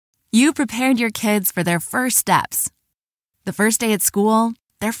You prepared your kids for their first steps. The first day at school,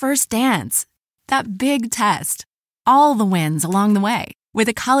 their first dance, that big test, all the wins along the way. With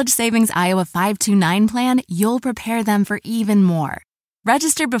a College Savings Iowa 529 plan, you'll prepare them for even more.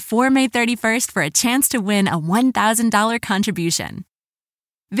 Register before May 31st for a chance to win a $1,000 contribution.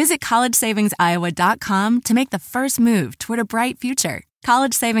 Visit collegesavingsiowa.com to make the first move toward a bright future.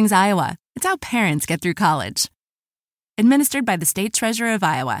 College Savings Iowa. It's how parents get through college. Administered by the State Treasurer of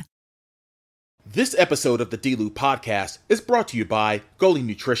Iowa. This episode of the D-Lew Podcast is brought to you by Goalie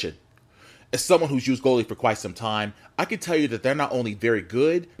Nutrition. As someone who's used Goalie for quite some time, I can tell you that they're not only very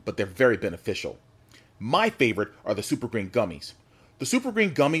good, but they're very beneficial. My favorite are the Super Green Gummies. The Super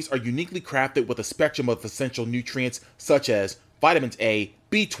Green Gummies are uniquely crafted with a spectrum of essential nutrients such as vitamins A,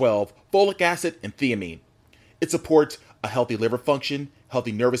 B12, folic acid, and thiamine. It supports a healthy liver function,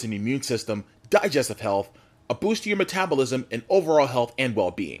 healthy nervous and immune system, digestive health, a boost to your metabolism, and overall health and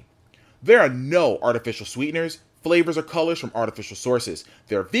well-being. There are no artificial sweeteners, flavors, or colors from artificial sources.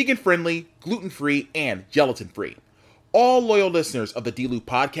 They're vegan-friendly, gluten-free, and gelatin-free. All loyal listeners of the D-Lew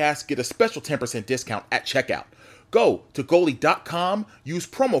Podcast get a special 10% discount at checkout. Go to goalie.com, use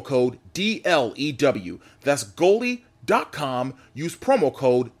promo code DLEW. That's goalie.com, use promo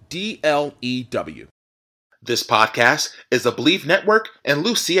code DLEW. This podcast is a Believe Network and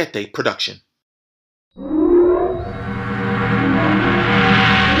Luciete production.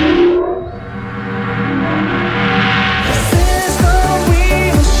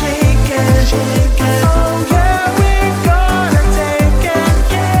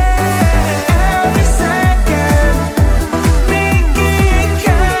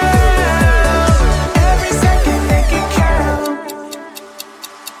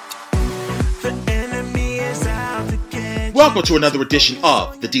 Welcome to another edition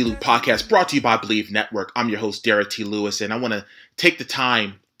of the D-Lew Podcast, brought to you by Believe Network. I'm your host, Derrick T. Lewis, and I want to take the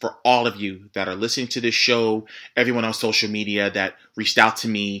time for all of you that are listening to this show, everyone on social media that reached out to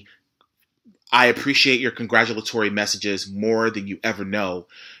me. I appreciate your congratulatory messages more than you ever know.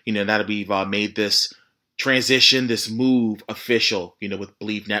 That we've made this transition, this move official, with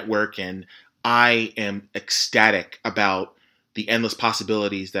Believe Network, and I am ecstatic about the endless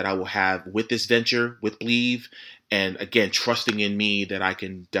possibilities that I will have with this venture, with Believe, and again, trusting in me that I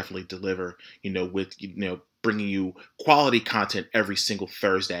can definitely deliver, with, bringing you quality content every single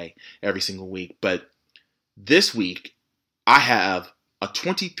Thursday, every single week. But this week, I have a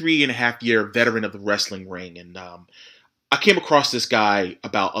 23 and a half year veteran of the wrestling ring. And I came across this guy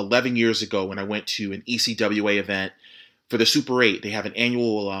about 11 years ago when I went to an ECWA event for the Super 8. They have an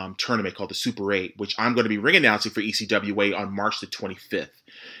annual tournament called the Super 8, which I'm going to be ring announcing for ECWA on March the 25th.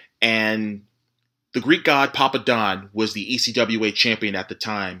 And the GreekGod Papadon was the ECWA champion at the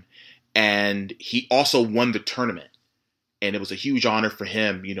time, and he also won the tournament. And it was a huge honor for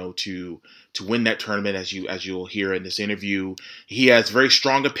him, to win that tournament, as you'll hear in this interview. He has very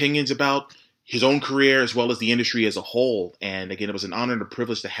strong opinions about his own career as well as the industry as a whole. And again, it was an honor and a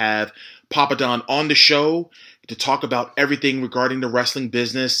privilege to have Papadon on the show to talk about everything regarding the wrestling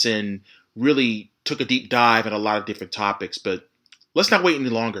business, and really took a deep dive at a lot of different topics. But let's not wait any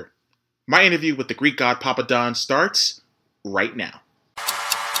longer. My interview with the GreekGod Papadon starts right now.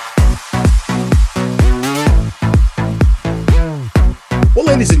 Well,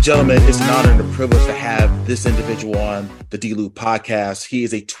 ladies and gentlemen, it's an honor and a privilege to have this individual on the D-Lew Podcast. He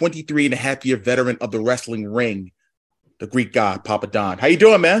is a 23 and a half year veteran of the wrestling ring, the GreekGod Papadon. How you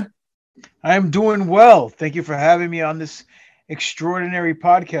doing, man? I'm doing well. Thank you for having me on this extraordinary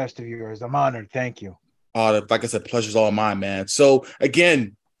podcast of yours. I'm honored. Thank you. Like I said, pleasure's all mine, man. So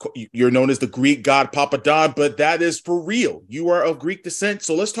again, you're known as the GreekGod Papadon, but that is for real. You are of Greek descent.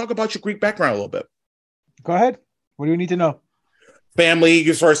 So let's talk about your Greek background a little bit. Go ahead. What do you need to know? Family.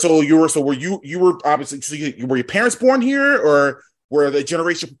 Were your parents born here, or were the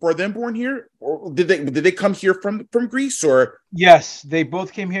generation before them born here, or did they come here from Greece? Or yes, they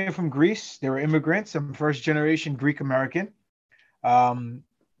both came here from Greece. They were immigrants. I'm first generation Greek American.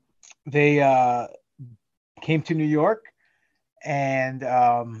 They came to New York. And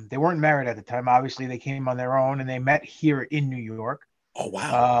they weren't married at the time. Obviously, they came on their own, and they met here in New York. Oh,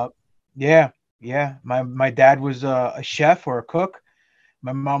 wow. Yeah. My dad was a chef or a cook.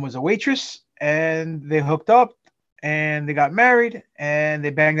 My mom was a waitress, and they hooked up, and they got married, and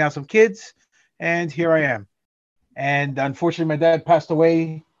they banged out some kids, and here I am. And unfortunately, my dad passed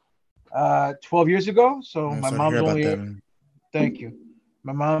away 12 years ago, so my mom's only... Thank you.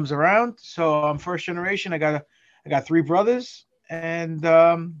 My mom's around, so I'm first generation. I got three brothers, and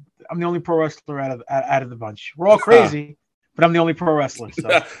I'm the only pro wrestler out of the bunch. We're all crazy, but I'm the only pro wrestler.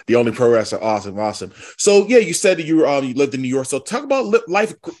 So. The only pro wrestler. Awesome. So yeah, you said that you lived in New York. So talk about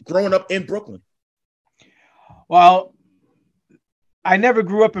life growing up in Brooklyn. Well, I never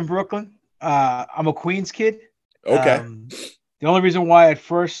grew up in Brooklyn. I'm a Queens kid. Okay. The only reason why at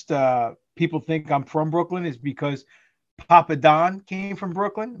first people think I'm from Brooklyn is because Papadon came from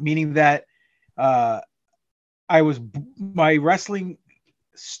Brooklyn, meaning that my wrestling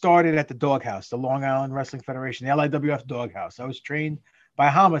started at the Doghouse, the Long Island Wrestling Federation, the LIWF Doghouse. I was trained by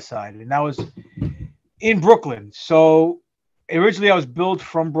Homicide, and that was in Brooklyn. So originally I was billed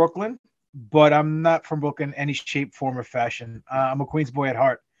from Brooklyn, but I'm not from Brooklyn in any shape, form, or fashion. I'm a Queens boy at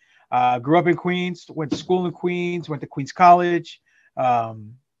heart. Grew up in Queens, went to school in Queens, went to Queens College. Now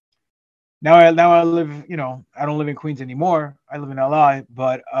I live, I don't live in Queens anymore. I live in LI,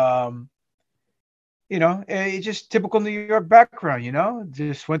 but it's just typical New York background,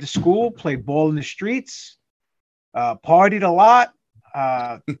 just went to school, played ball in the streets, partied a lot,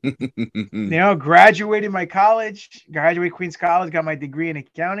 graduated Queens College, got my degree in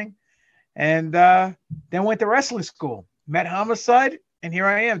accounting, and then went to wrestling school, met Homicide, and here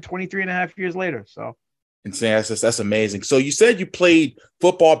I am 23 and a half years later. So insane. That's amazing. So you said you played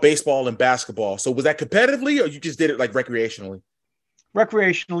football, baseball, and basketball. So was that competitively or you just did it like recreationally?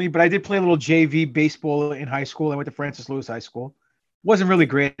 Recreationally, but I did play a little JV baseball in high school. I went to Francis Lewis High School. Wasn't really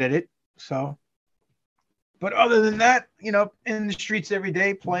great at it. So, but other than that, in the streets every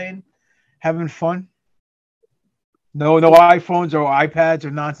day, playing, having fun. No iPhones or iPads or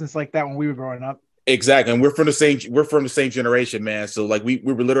nonsense like that when we were growing up. Exactly, and we're from the same generation, man. So like we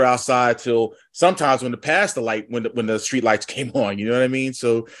were literally outside till sometimes when the street lights came on. You know what I mean?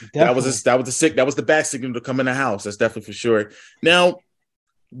 So definitely. that was the bad signal to come in the house. That's definitely for sure. Now,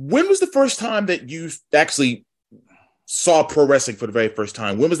 when was the first time that you actually saw pro wrestling for the very first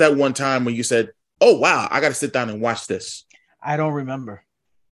time? When was that one time when you said, "Oh wow, I got to sit down and watch this"? I don't remember.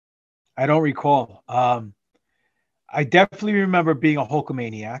 I don't recall. I definitely remember being a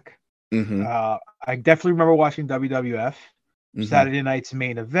Hulkamaniac. Mm-hmm. I definitely remember watching WWF, Saturday Night's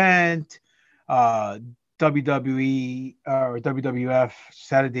Main Event, WWE or WWF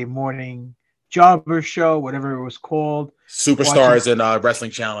Saturday Morning Jobber Show, whatever it was called. Superstars and Wrestling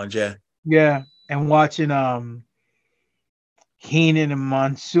Challenge, yeah. Yeah, and watching Heenan and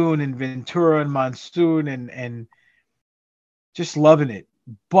Monsoon and Ventura and Monsoon and just loving it.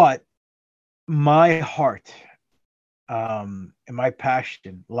 But my heart and my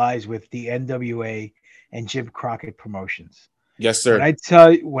passion lies with the NWA and Jim Crockett Promotions. Yes, sir.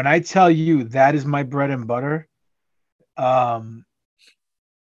 When I tell you that is my bread and butter,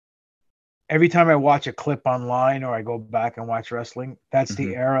 every time I watch a clip online or I go back and watch wrestling, that's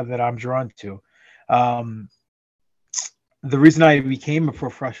the era that I'm drawn to. The reason I became a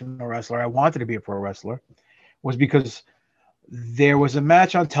professional wrestler, I wanted to be a pro wrestler, was because there was a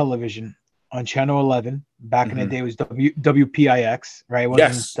match on television on Channel 11 back in the day. It was WPIX, right? It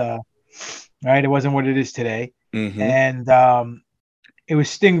wasn't, right? It wasn't what it is today. And it was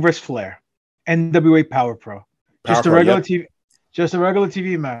Sting versus Flair, NWA Power Pro. Just a regular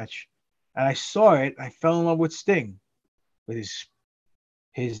TV match. And I saw it. I fell in love with Sting, with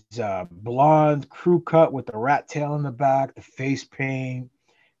his blonde crew cut with the rat tail in the back, the face paint,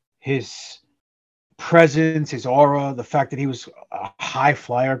 his presence, his aura, the fact that he was a high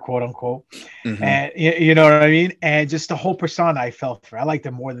flyer, quote unquote, and you know what I mean, and just the whole persona I felt for. I liked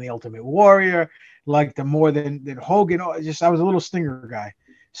him more than the Ultimate Warrior, liked him more than Hogan. I was a little Stinger guy,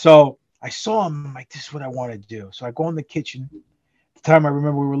 so I saw him. I'm like, this is what I want to do. So I go in the kitchen. At the time, I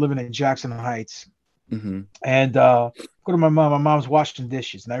remember we were living in Jackson Heights, and go to my mom. My mom's washing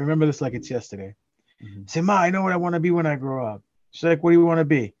dishes, and I remember this like it's yesterday. I said, "Ma, I know what I want to be when I grow up." She's like, "What do you want to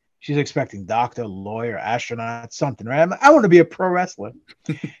be?" She's expecting doctor, lawyer, astronaut, something, right? I want to be a pro wrestler.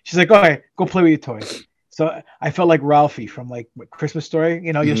 She's like, okay, go play with your toys. So I felt like Ralphie from like Christmas Story.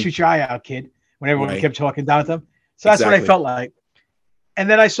 You'll shoot your eye out, kid, when everyone kept talking down to them. So that's what I felt like. And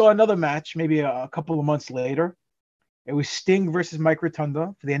then I saw another match maybe a couple of months later. It was Sting versus Mike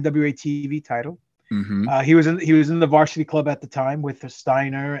Rotundo for the NWA TV title. He was in the Varsity Club at the time with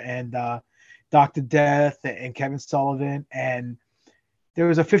Steiner and Dr. Death and Kevin Sullivan, and there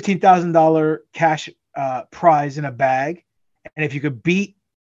was a $15,000 cash prize in a bag. And if you could beat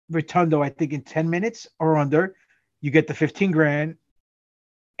Rotundo, I think in 10 minutes or under, you get the 15 grand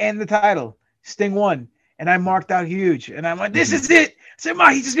and the title. Sting won. And I marked out huge. And I'm like, this is it. I said, Ma,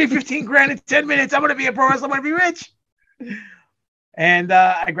 he just made 15 grand in 10 minutes. I'm going to be a pro wrestler. I'm going to be rich. And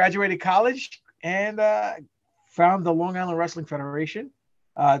I graduated college and found the Long Island Wrestling Federation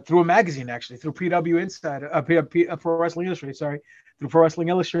through a magazine, actually, through PW Insider, Pro Wrestling Illustrated, through Pro Wrestling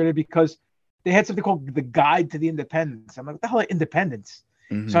Illustrated, because they had something called the Guide to the Independents. I'm like, what the hell are independents?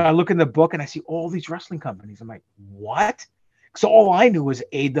 Mm-hmm. So I look in the book and I see all these wrestling companies. I'm like, what? So all I knew was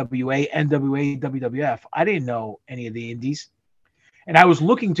AWA, NWA, WWF. I didn't know any of the indies. And I was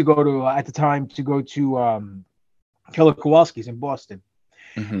looking to go to, at the time, to go to Keller Kowalski's in Boston.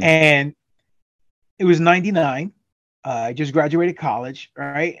 Mm-hmm. And it was 99. I just graduated college,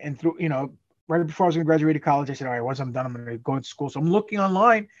 right? And through, right before I was going to graduate college, I said, all right, once I'm done, I'm going to go to school. So I'm looking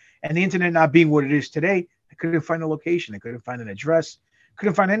online, and the internet not being what it is today, I couldn't find a location. I couldn't find an address.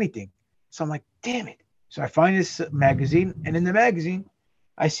 Couldn't find anything. So I'm like, damn it. So I find this magazine, and in the magazine,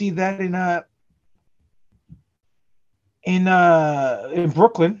 I see that in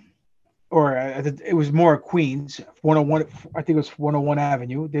Brooklyn, or it was more Queens, 101. I think it was 101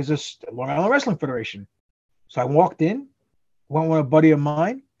 Avenue. There's this Long Island Wrestling Federation. So I walked in, went with a buddy of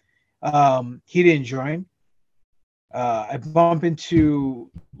mine. He didn't join. I bump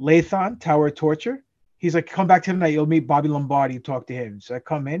into Lathon, Tower of Torture. He's like, come back tonight. You'll meet Bobby Lombardi. Talk to him. So I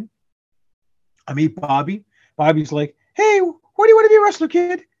come in. I meet Bobby. Bobby's like, hey, where do you want to be a wrestler,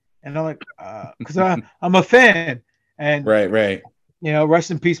 kid? And I'm like, because I'm a fan. And right. Rest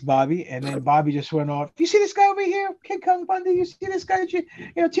in peace, Bobby. And then Bobby just went off. You see this guy over here, Kid Kong Bundy? You see this guy,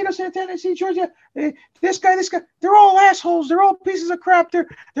 Tito Santana? See Georgia? This guy. They're all assholes. They're all pieces of crap.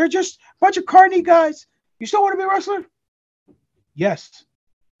 They're just a bunch of carny guys. You still want to be a wrestler? Yes.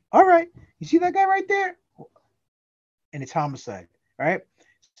 All right. You see that guy right there? And it's Homicide. All right.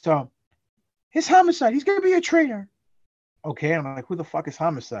 So his Homicide. He's gonna be a trainer. Okay. I'm like, who the fuck is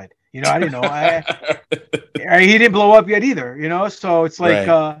Homicide? I didn't know. He didn't blow up yet either. So it's like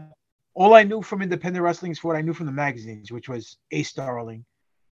all I knew from independent wrestling is what I knew from the magazines, which was Ace Darling,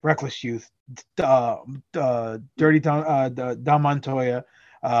 Reckless Youth, Dirty Don Montoya,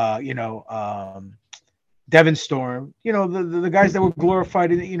 Devin Storm, the guys that were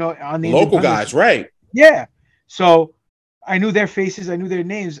glorified on the local guys, right? Yeah. So I knew their faces, I knew their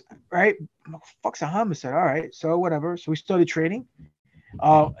names, right? Fuck's a Homicide. All right. So whatever. So we started training.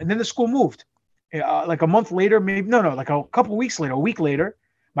 And then the school moved. Like a month later, maybe like a couple weeks later, a week later,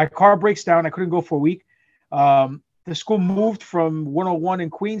 my car breaks down. I couldn't go for a week. The school moved from 101 in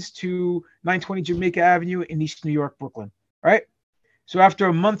Queens to 920 Jamaica Avenue in East New York, Brooklyn. Right. So after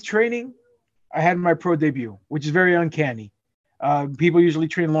a month training, I had my pro debut, which is very uncanny. People usually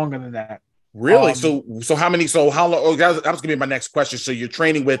train longer than that. Really? So how long? Oh, that was gonna be my next question. So you're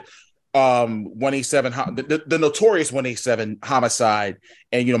training with 187, the notorious 187 Homicide,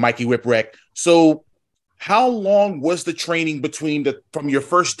 and Mikey Whipwreck. So how long was the training from your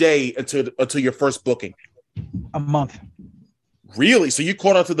first day until your first booking? A month. Really? So you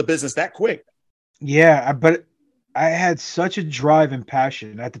caught on to the business that quick? Yeah, but I had such a drive and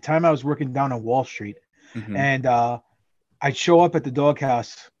passion. At the time, I was working down on Wall Street, and I'd show up at the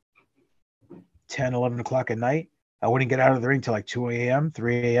doghouse 10, 11 o'clock at night. I wouldn't get out of the ring till like 2 a.m.,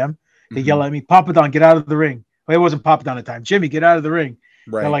 3 a.m. They yell at me, Papadon, get out of the ring. Well, it wasn't Papadon at the time. Jimmy, get out of the ring.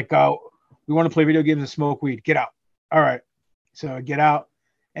 Right. They're like, we want to play video games and smoke weed. Get out. All right. So I get out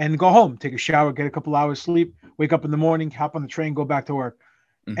and go home, take a shower, get a couple hours sleep, wake up in the morning, hop on the train, go back to work.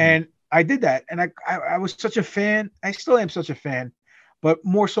 And I did that. And I was such a fan. I still am such a fan, but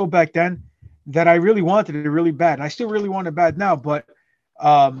more so back then that I really wanted it really bad. And I still really want it bad now. But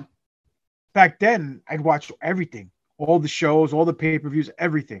back then I'd watch everything, all the shows, all the pay-per-views,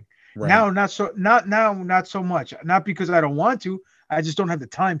 everything. Right. Now, not so much. Not because I don't want to. I just don't have the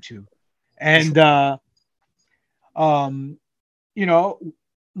time to. And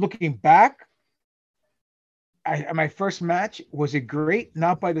looking back, my first match, was it great?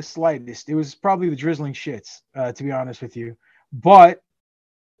 Not by the slightest. It was probably the drizzling shits, to be honest with you. But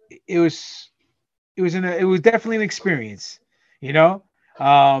it was definitely an experience, And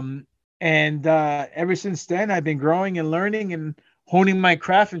ever since then, I've been growing and learning and honing my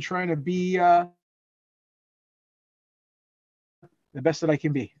craft and trying to be the best that I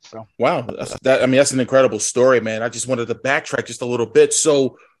can be. So wow, that's an incredible story, man. I just wanted to backtrack just a little bit.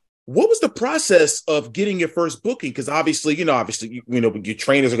 So, what was the process of getting your first booking? Because obviously, your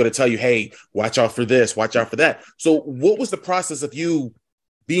trainers are going to tell you, "Hey, watch out for this, watch out for that." So, what was the process of you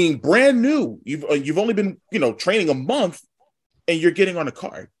being brand new? You've only been training a month, and you're getting on a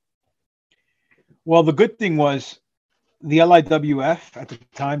card. Well, the good thing was the LIWF at the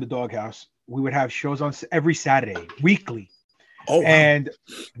time, the Doghouse, we would have shows on every Saturday, weekly. Oh,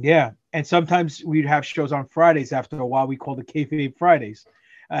 wow. And sometimes we'd have shows on Fridays. After a while, we called it Kayfabe Fridays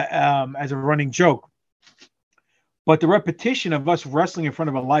as a running joke. But the repetition of us wrestling in front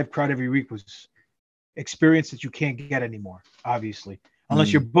of a live crowd every week was experience that you can't get anymore, obviously,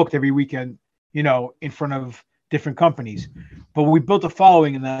 unless you're booked every weekend, in front of different companies. But we built a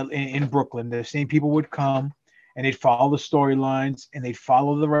following in Brooklyn. The same people would come and they'd follow the storylines and they'd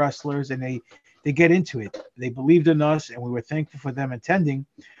follow the wrestlers and they get into it. They believed in us and we were thankful for them attending.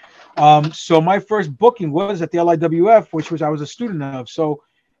 So my first booking was at the LIWF, which I was a student of. So,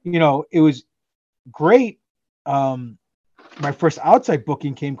 it was great. My first outside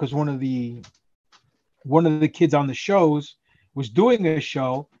booking came because one of the kids on the shows was doing a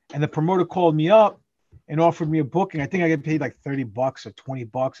show and the promoter called me up and offered me a booking. I think I got paid like $30 or $20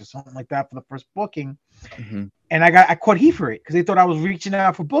 or something like that for the first booking. Mm-hmm. And I caught heat for it because they thought I was reaching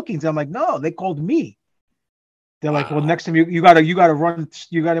out for bookings. I'm like, no, they called me. They're like, well, next time you gotta run,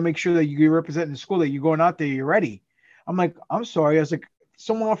 you gotta make sure that you're representing the school, that you're going out there, you're ready. I'm like, I'm sorry. I was like,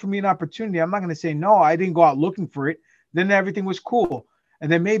 someone offered me an opportunity. I'm not gonna say no. I didn't go out looking for it. Then everything was cool.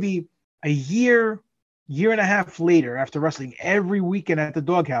 And then maybe a year and a half later, after wrestling every weekend at the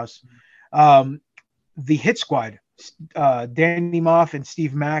Doghouse, the Hit Squad, Danny Moff and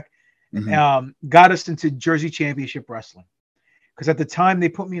Steve Mack, got us into Jersey Championship Wrestling. Because at the time, they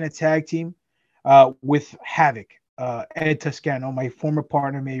put me in a tag team with Havoc, Ed Toscano, my former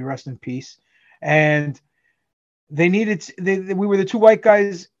partner, may he rest in peace. And we were the two white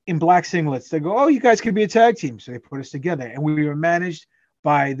guys in black singlets. They go, oh, you guys could be a tag team. So they put us together. And we were managed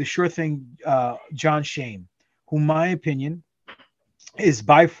by the sure thing, John Shane, who, in my opinion, is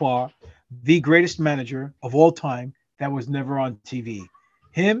by far the greatest manager of all time that was never on TV.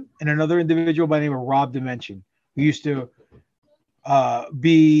 Him and another individual by the name of Rob Dimension, who used to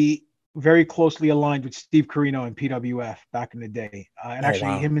be very closely aligned with Steve Corino and PWF back in the day.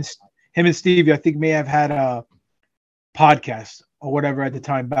 Him and Steve, I think, may have had a podcast or whatever at the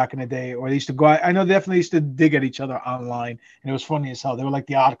time back in the day, or they used to go out. I know they definitely used to dig at each other online, and it was funny as hell. They were like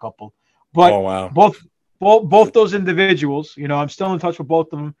the odd couple. But both those individuals, I'm still in touch with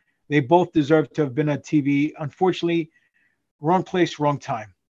both of them. They both deserve to have been on TV. Unfortunately, wrong place, wrong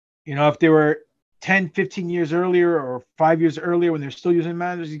time. If they were 10, 15 years earlier or 5 years earlier when they're still using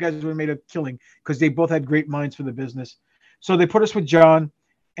managers, these guys would have made a killing because they both had great minds for the business. So they put us with John,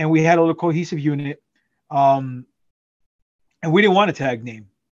 and we had a little cohesive unit. And we didn't want a tag name.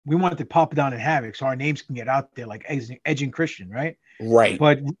 We wanted Papadon and Havoc, so our names can get out there like Edge and Christian, right? Right.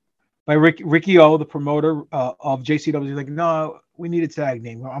 But by Ricky O, the promoter of JCW, he's like, no, we need a tag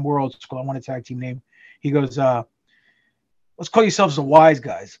name. We're old school. I want a tag team name. He goes, let's call yourselves the Wise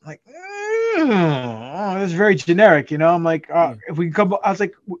Guys. I'm like, that's very generic, I'm like, if we come, I was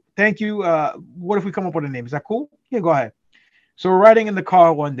like, thank you. What if we come up with a name? Is that cool? Yeah, go ahead. So we're riding in the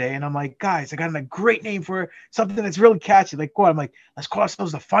car one day, and I'm like, guys, I got a great name for something that's really catchy. Like, what? I'm like, let's call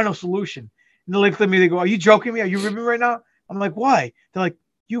ourselves the Final Solution. And they look at me, they go, are you joking me? Are you ribbing right now? I'm like, why? They're like,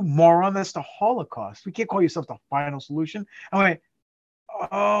 you moron, that's the Holocaust. We can't call yourself the Final Solution. I went,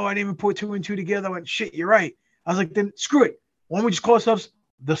 oh, I didn't even put two and two together. I went, shit, you're right. I was like, then screw it. Why don't we just call ourselves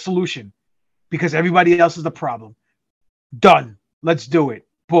the Solution? Because everybody else is the problem. Done. Let's do it.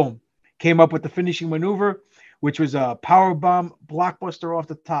 Boom. Came up with the finishing maneuver, which was a power bomb blockbuster off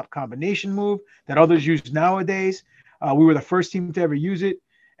the top combination move that others use nowadays. We were the first team to ever use it.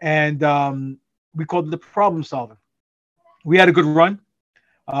 And we called it the problem solver. We had a good run.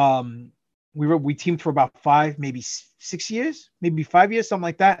 We teamed for about 5, maybe 6 years, maybe 5 years, something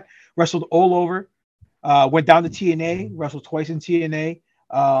like that. Wrestled all over. Went down to TNA, wrestled twice in TNA.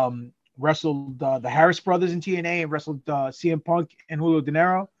 Wrestled the Harris brothers in TNA and wrestled CM Punk and Julio De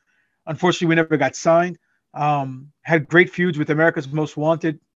Niro. Unfortunately, we never got signed. Had great feuds with America's Most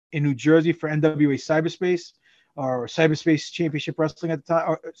Wanted in New Jersey for NWA Cyberspace or Cyberspace Championship Wrestling at the time,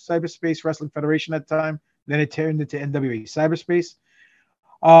 or Cyberspace Wrestling Federation at the time. Then it turned into NWA Cyberspace.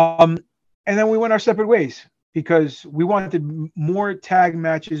 And then we went our separate ways because we wanted more tag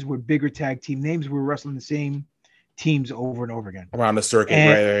matches with bigger tag team names. We were wrestling the same teams over and over again. Around the circuit,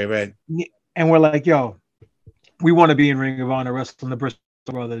 right. And we're like, yo, we want to be in Ring of Honor wrestling the Bristol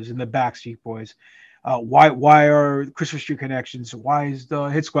Brothers and the Backstreet Boys. Why are Christopher Street Connections? Why is the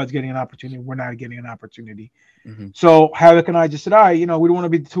Hit Squad's getting an opportunity? We're not getting an opportunity. Mm-hmm. So Havoc and I just said, all right, we don't want to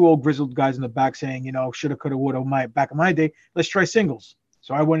be the two old grizzled guys in the back saying, shoulda, coulda, woulda, might. Back in my day, let's try singles.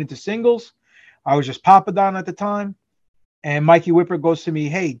 So I went into singles. I was just Papadon at the time. And Mikey Whipper goes to me,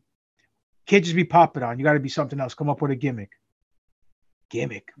 hey, can't just be Papadon. You got to be something else. Come up with a gimmick.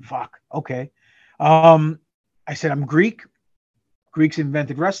 Fuck. Okay. I said, I'm Greek. Greeks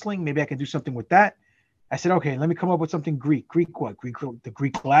invented wrestling. Maybe I can do something with that. I said, okay, let me come up with something Greek. Greek what? The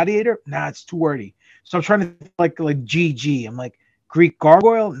Greek gladiator? Nah, it's too wordy. So I'm trying to think like GG. I'm like, Greek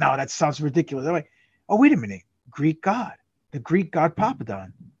gargoyle? No, that sounds ridiculous. I'm like, oh, wait a minute. Greek god. The Greek god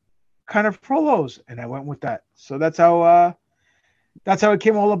Papadon. Kind of flows. And I went with that. So that's how it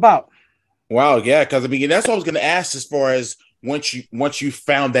came all about. Wow, yeah, because I mean that's what I was going to ask as far as once you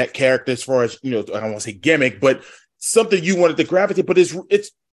found that character, as far as I don't want to say gimmick, but something you wanted to gravitate, but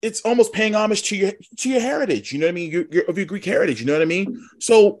it's almost paying homage to your heritage. You know what I mean? Your Greek heritage. You know what I mean?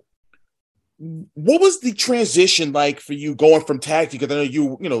 So, what was the transition like for you going from tag team? Because I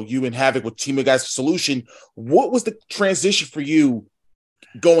know you and Havoc with Team of Guys Solution. What was the transition for you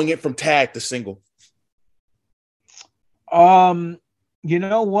going in from tag to single? You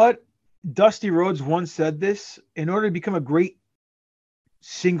know what? Dusty Rhodes once said this: in order to become a great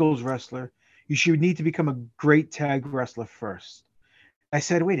singles wrestler, you should need to become a great tag wrestler first. I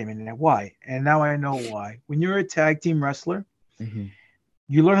said, wait a minute, why? And now I know why. When you're a tag team wrestler,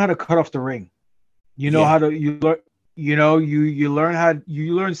 you learn how to cut off the ring. You know how to you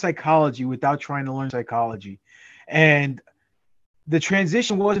learn psychology without trying to learn psychology. And the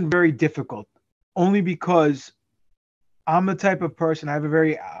transition wasn't very difficult, only because I'm the type of person, I have a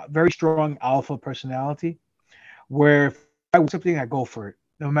very, very strong alpha personality, where if I want something, I go for it,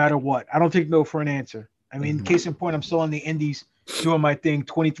 no matter what. I don't take no for an answer. I mean, case in point, I'm still on the indies doing my thing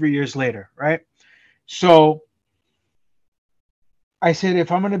 23 years later, right? So I said,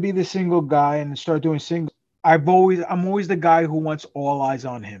 if I'm going to be the single guy and start doing singles, I'm always the guy who wants all eyes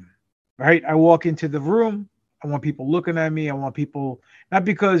on him, right? I walk into the room, I want people looking at me. I want people, not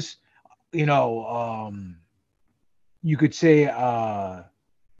because, you could say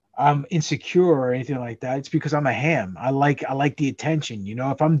I'm insecure or anything like that. It's because I'm a ham. I like the attention.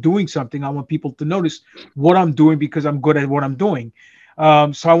 If I'm doing something, I want people to notice what I'm doing because I'm good at what I'm doing.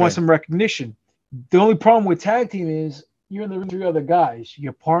 So I want some recognition. The only problem with tag team is you're in the 3 other guys,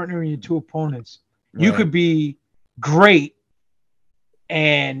 your partner and your 2 opponents. Right. You could be great,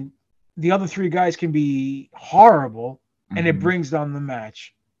 and the other 3 guys can be horrible, and it brings down the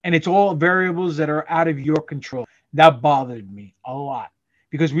match. And it's all variables that are out of your control. That bothered me a lot,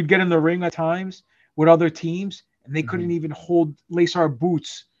 because we'd get in the ring at times with other teams and they couldn't even lace our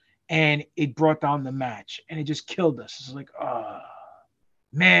boots, and it brought down the match and it just killed us. It's like,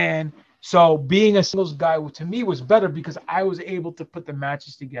 man. So being a singles guy to me was better, because I was able to put the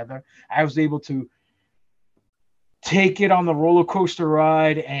matches together. I was able to take it on the roller coaster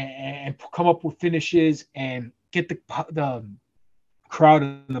ride and come up with finishes and get the crowd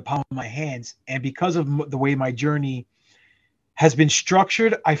in the palm of my hands. And because of the way my journey has been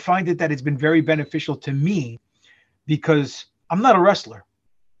structured, I find that it's been very beneficial to me, because I'm not a wrestler.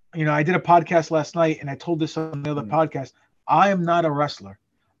 I did a podcast last night and I told this on the other podcast. I am not a wrestler.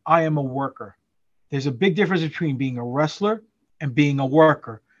 I am a worker. There's a big difference between being a wrestler and being a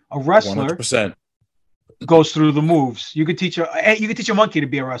worker. A wrestler 100%. Goes through the moves. You could teach a monkey to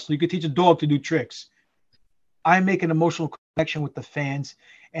be a wrestler. You could teach a dog to do tricks. I make an emotional connection with the fans,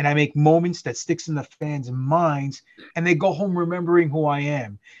 and I make moments that sticks in the fans' minds, and they go home remembering who I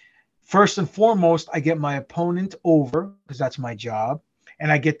am. First and foremost, I get my opponent over, because that's my job,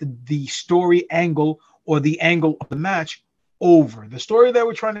 and I get the story angle, or the angle of the match, over. The story that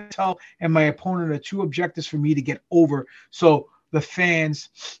we're trying to tell and my opponent are 2 objectives for me to get over, so the fans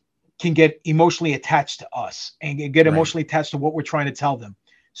can get emotionally attached to us and get emotionally attached to what we're trying to tell them.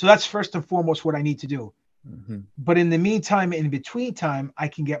 So that's first and foremost what I need to do. But in the meantime, in between time, I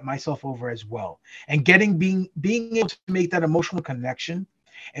can get myself over as well. And being able to make that emotional connection,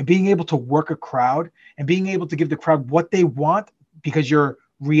 and being able to work a crowd, and being able to give the crowd what they want, because you're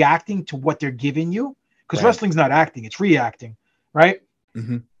reacting to what they're giving you. Because wrestling's not acting, it's reacting, right?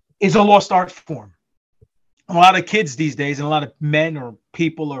 Is a lost art form. A lot of kids these days, and a lot of men or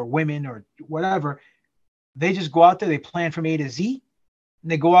people or women or whatever, they just go out there, they plan from A to Z. And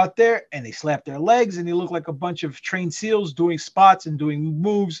they go out there and they slap their legs and they look like a bunch of trained SEALs doing spots and doing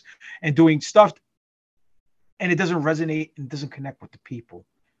moves and doing stuff. And it doesn't resonate and doesn't connect with the people.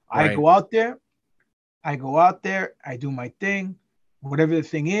 I go out there, I do my thing, whatever the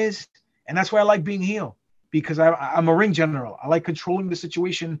thing is. And that's why I like being heel, because I'm a ring general. I like controlling the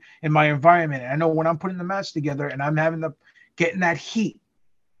situation in my environment. And I know when I'm putting the match together and I'm getting that heat,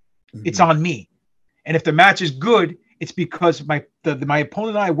 it's on me. And if the match is good, it's because my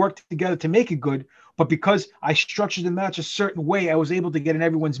opponent and I worked together to make it good, but because I structured the match a certain way, I was able to get in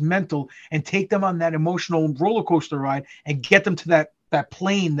everyone's mental and take them on that emotional roller coaster ride and get them to that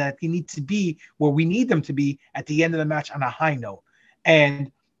plane that they need to be, where we need them to be at the end of the match, on a high note.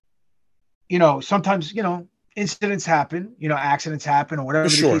 And sometimes incidents happen, accidents happen, or whatever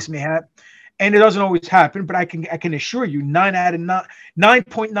the case may have, and it doesn't always happen. But I can assure you,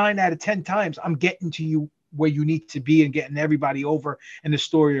 9.9 out of 10 times, I'm getting to you where you need to be and getting everybody over and the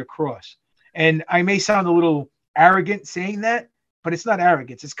story across. And I may sound a little arrogant saying that, but it's not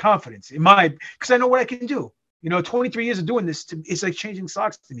arrogance, it's confidence because I know what I can do. You know, 23 years of doing this, it's like changing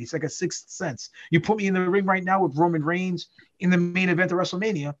socks to me. It's like a sixth sense. You put me in the ring right now with Roman Reigns in the main event of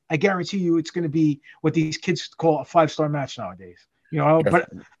WrestleMania, I guarantee you it's going to be what these kids call a 5-star match nowadays. You know, but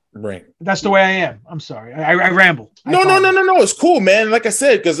right. That's the way I am. I'm sorry. I ramble. No. It's cool, man. Like I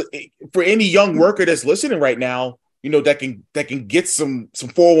said, because for any young worker that's listening right now, you know, that can get some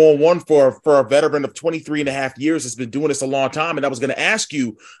 411 for a veteran of 23 and a half years that's been doing this a long time. And I was going to ask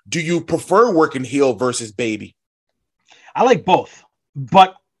you, do you prefer working heel versus baby? I like both,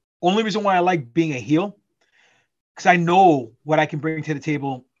 but only reason why I like being a heel, because I know what I can bring to the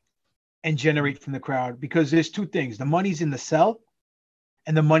table and generate from the crowd, because there's two things. The money's in the sell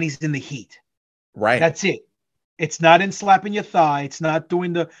and the money's in the heat. Right. That's it. It's not in slapping your thigh. It's not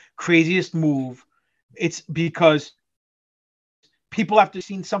doing the craziest move. It's because people, after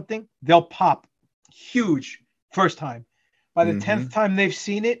seeing something, they'll pop huge first time. By the 10th time they've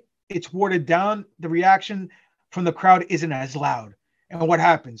seen it, it's watered down. The reaction from the crowd isn't as loud. And what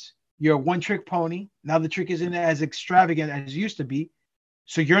happens? You're a one-trick pony. Now the trick isn't as extravagant as it used to be.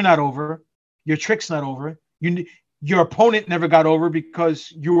 So you're not over. Your trick's not over. Your opponent never got over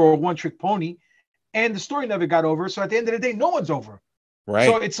because you were a one-trick pony. And the story never got over. So at the end of the day, no one's over. Right.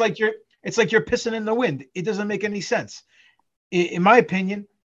 So it's like you're pissing in the wind. It doesn't make any sense. In my opinion,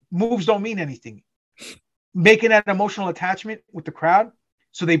 moves don't mean anything. Making that emotional attachment with the crowd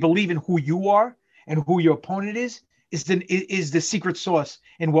so they believe in who you are and who your opponent is the secret sauce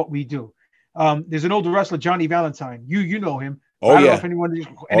in what we do. There's an older wrestler, Johnny Valentine. You know him. I don't know if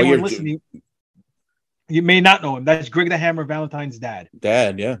anyone listening, you may not know him. That's Greg the Hammer Valentine's dad.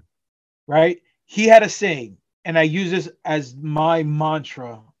 Yeah. Right? He had a saying, and I use this as my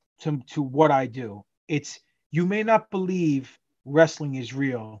mantra to what I do. It's, you may not believe wrestling is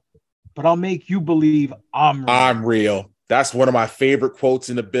real, but I'll make you believe I'm real. I'm real. That's one of my favorite quotes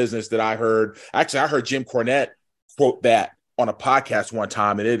in the business that I heard. Actually, I heard Jim Cornette quote that on a podcast one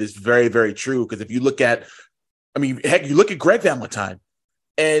time, and it is very, very true. Because if you look at, you look at Greg Valentine,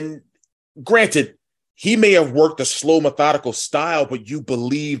 and granted, he may have worked a slow, methodical style, but you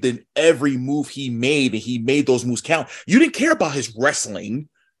believed in every move he made, and he made those moves count. You didn't care about his wrestling.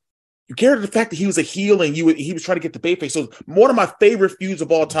 You cared about the fact that he was a heel and he was trying to get the bayface. So one of my favorite feuds of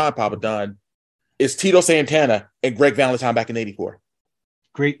all time, Papadon, is Tito Santana and Greg Valentine back in '84.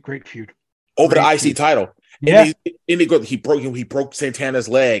 Great feud. Over the IC title. Yeah. And he broke Santana's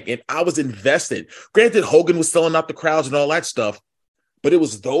leg, and I was invested. Granted, Hogan was selling out the crowds and all that stuff, but it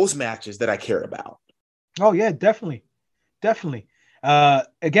was those matches that I cared about. Oh yeah, definitely.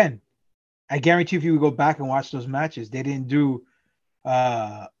 Again, I guarantee if you would go back and watch those matches, they didn't do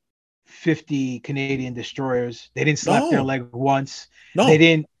 50 Canadian destroyers. They didn't slap their leg once. No.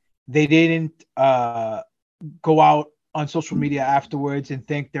 They didn't go out on social media afterwards and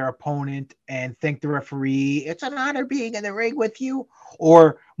thank their opponent and thank the referee. It's an honor being in the ring with you.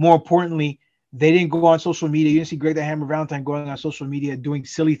 Or more importantly, they didn't go on social media. You didn't see Greg the Hammer Valentine going on social media doing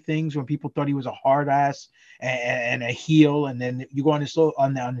silly things when people thought he was a hard ass and a heel. And then you go on his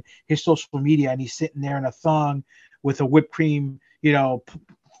social media and he's sitting there in a thong with a whipped cream,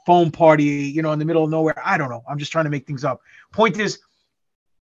 foam party, in the middle of nowhere. I don't know. I'm just trying to make things up. Point is,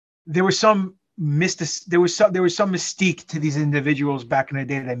 there was some mystique to these individuals back in the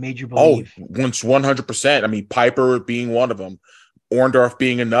day that made you believe. 100%. Piper being one of them, Orndorff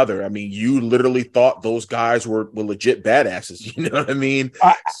being another. You literally thought those guys were legit badasses. You know what I mean?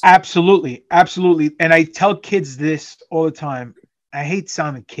 Absolutely. And I tell kids this all the time. I hate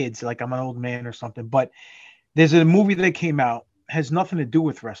sounding kids like I'm an old man or something, but there's a movie that came out, has nothing to do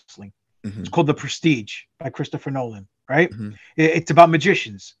with wrestling. Mm-hmm. It's called The Prestige by Christopher Nolan, right? Mm-hmm. It's about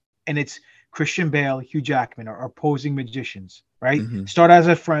magicians, and it's Christian Bale, Hugh Jackman are opposing magicians, right? Mm-hmm. Start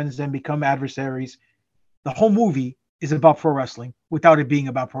as friends, then become adversaries. The whole movie is about pro wrestling without it being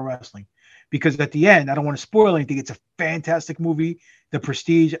about pro wrestling. Because at the end, I don't want to spoil anything. It's a fantastic movie, The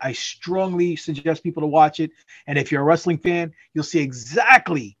Prestige. I strongly suggest people to watch it. And if you're a wrestling fan, you'll see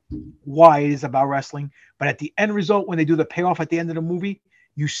exactly why it is about wrestling. But at the end result, when they do the payoff at the end of the movie,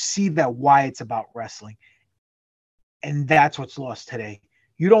 you see that why it's about wrestling. And that's what's lost today.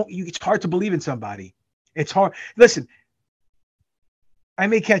 It's hard to believe in somebody. It's hard. Listen, I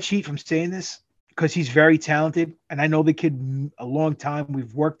may catch heat from saying this because he's very talented. And I know the kid a long time.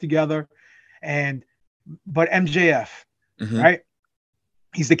 We've worked together. But MJF, mm-hmm. right?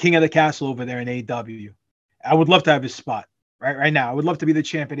 He's the king of the castle over there in AEW. I would love to have his spot right now. I would love to be the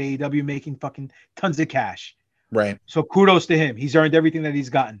champ at AEW, making fucking tons of cash. Right. So kudos to him. He's earned everything that he's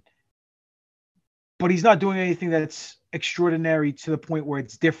gotten. But he's not doing anything that's extraordinary to the point where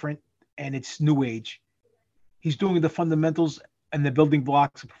it's different and it's new age. He's doing the fundamentals and the building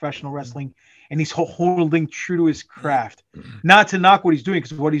blocks of professional wrestling and he's holding true to his craft. Not to knock what he's doing,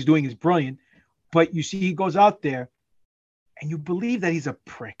 because what he's doing is brilliant, but you see, he goes out there, and you believe that he's a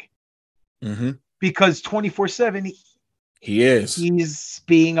prick, because 24/7 he's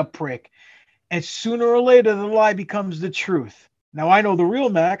being a prick, and sooner or later the lie becomes the truth. Now I know the real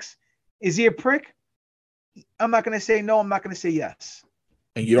Max. Is he a prick? I'm not going to say no. I'm not going to say yes.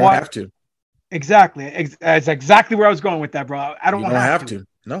 And you don't have to. Exactly. That's exactly where I was going with that, bro. I don't have to.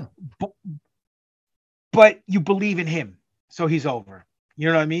 No. But you believe in him, so he's over. You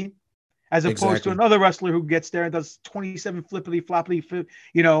know what I mean? As opposed to another wrestler who gets there and does 27 flippity floppity,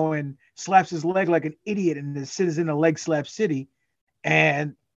 and slaps his leg like an idiot, and the sit is in a leg slap city.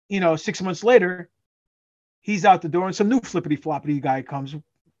 And, 6 months later, he's out the door, and some new flippity floppity guy comes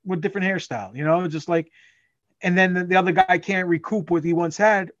with different hairstyle, just like, and then the other guy can't recoup what he once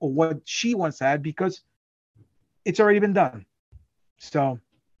had or what she once had because it's already been done. So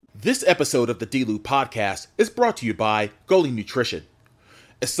this episode of the D-Lew Podcast is brought to you by Goalie Nutrition.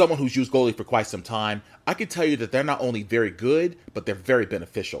 As someone who's used Goalie for quite some time, I can tell you that they're not only very good, but they're very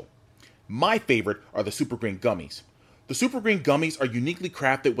beneficial. My favorite are the Super Green Gummies. The Super Green Gummies are uniquely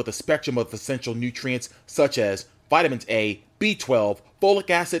crafted with a spectrum of essential nutrients such as vitamins A, B12, folic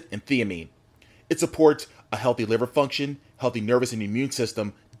acid, and thiamine. It supports a healthy liver function, healthy nervous and immune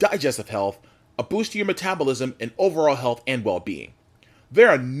system, digestive health, a boost to your metabolism, and overall health and well-being. There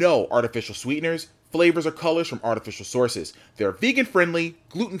are no artificial sweeteners, flavors, or colors from artificial sources. They're vegan-friendly,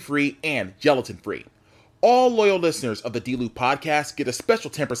 gluten-free, and gelatin-free. All loyal listeners of the D-Lew Podcast get a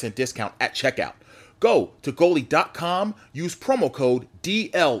special 10% discount at checkout. Go to goalie.com, use promo code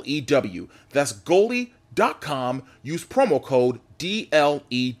DLEW. That's goalie.com, use promo code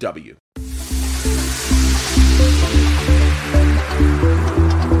DLEW.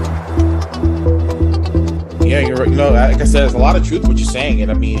 Yeah, you're right. Like I said, there's a lot of truth what you're saying, and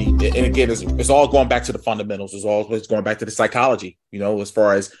I mean, and again, it's all going back to the fundamentals. It's going back to the psychology. As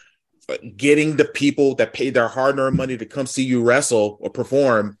far as getting the people that pay their hard-earned money to come see you wrestle or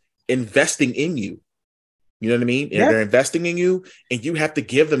perform, investing in you. You know what I mean? Yeah. And they're investing in you, and you have to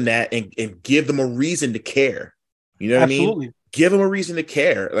give them that and give them a reason to care. You know what Absolutely. I mean? Give them a reason to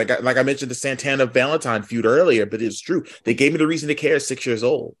care. Like I mentioned the Santana Valentine feud earlier, but it's true. They gave me the reason to care at 6 years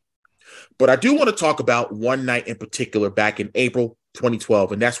old. But I do want to talk about one night in particular back in April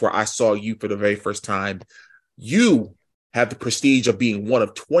 2012, and that's where I saw you for the very first time. You have the prestige of being one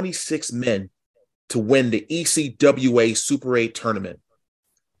of 26 men to win the ECWA Super 8 tournament.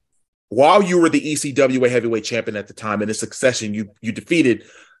 While you were the ECWA heavyweight champion at the time, in a succession, you defeated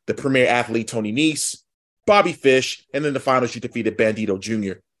the premier athlete Tony Nese, Bobby Fish, and in the finals you defeated Bandito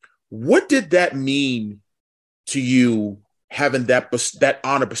Jr. What did that mean to you, having that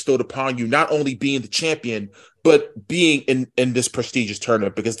honor bestowed upon you, not only being the champion, but being in this prestigious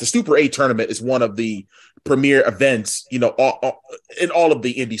tournament? Because the Super 8 tournament is one of the premier events, in all of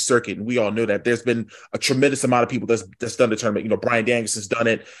the indie circuit. And we all know that there's been a tremendous amount of people that's done the tournament. Brian Danielson's done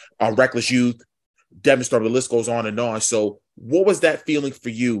it, Reckless Youth, Devin Storm, the list goes on and on. So what was that feeling for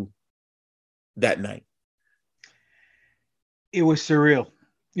you that night? It was surreal.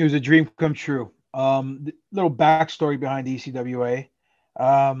 It was a dream come true. The little backstory behind ECWA.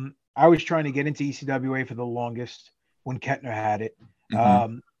 I was trying to get into ECWA for the longest when Kettner had it.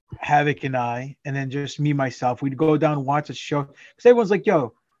 Havoc and I, and then just me, myself, we'd go down and watch a show. Because everyone's like,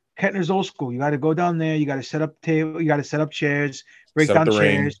 yo, Kettner's old school. You got to go down there. You got to set up table. You got to set up chairs, break down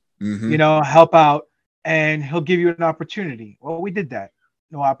chairs, help out, and he'll give you an opportunity. Well, we did that.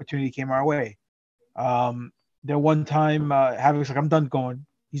 No opportunity came our way. There one time, Havoc's like, I'm done going.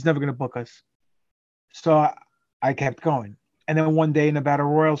 He's never going to book us. So I kept going. And then one day in the Battle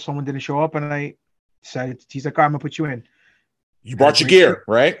Royal, someone didn't show up, and I decided, he's like, all right, I'm going to put you in. You brought your gear,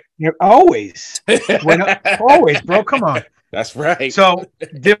 right? Yeah, always. Always, bro. Come on. That's right. So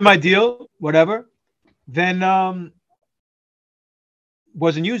did my deal, whatever. Then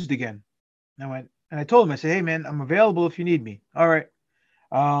wasn't used again. I went, and I told him, I said, hey, man, I'm available if you need me. All right.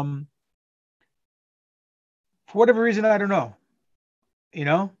 For whatever reason, I don't know.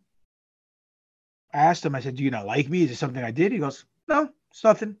 I asked him, I said, do you not like me? Is it something I did? He goes, no, it's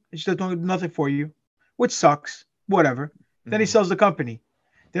nothing. It's just nothing for you, which sucks. Whatever. Then he sells the company.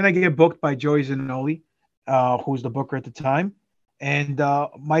 Then I get booked by Joey Zanoli, who's the booker at the time, and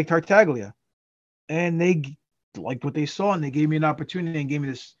Mike Tartaglia. And they liked what they saw, and they gave me an opportunity and gave me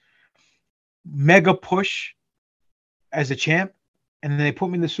this mega push as a champ. And then they put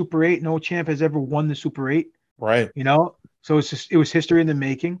me in the Super 8. No champ has ever won the Super 8. Right. So it was history in the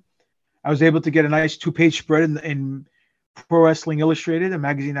making. I was able to get a nice 2-page spread in Pro Wrestling Illustrated, a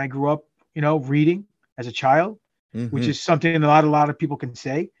magazine I grew up, reading as a child, which is something a lot of people can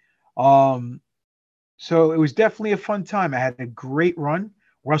say. So it was definitely a fun time. I had a great run,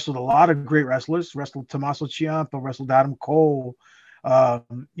 wrestled a lot of great wrestlers, wrestled Tommaso Ciampa, wrestled Adam Cole,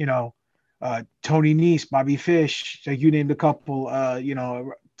 you know, Tony Nese, Bobby Fish, like you named a couple, you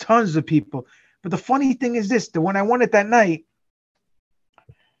know, tons of people. But the funny thing is this, when I won it that night,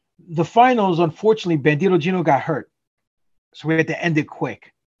 the finals, unfortunately, Bandito Gino got hurt. So we had to end it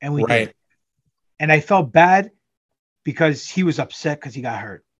quick. And we did. And I felt bad because he was upset because he got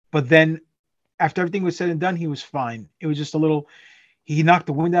hurt. But then after everything was said and done, he was fine. It was just a little, he knocked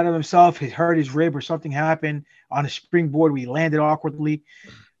the wind out of himself. He hurt his rib or something happened on a springboard. We landed awkwardly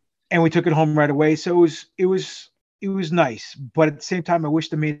and we took it home right away. So it was nice. But at the same time, I wish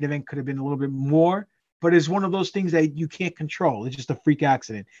the main event could have been a little bit more. But it's one of those things that you can't control. It's just a freak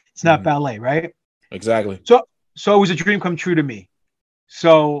accident. It's not ballet, right? Exactly. So it was a dream come true to me.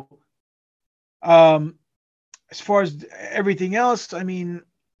 So as far as everything else, I mean,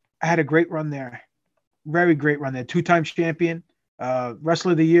 I had a great run there. Very great run there. 2-time champion,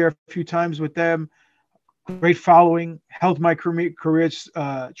 wrestler of the year a few times with them. Great following. Helped my career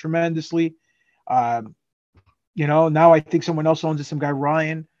tremendously. You know, now I think someone else owns it, some guy,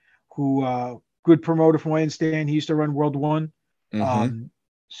 Ryan, who good promoter from what I understand. He used to run World One.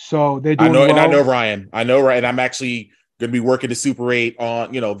 So they're doing well. And I know Ryan. I'm actually going to be working the Super 8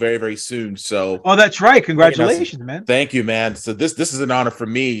 on, very, very soon. So, oh, that's right. Congratulations, man. Thank you, man. So this is an honor for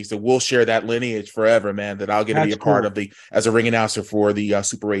me. So we'll share that lineage forever, man, that I'll get to be a part of as a ring announcer for the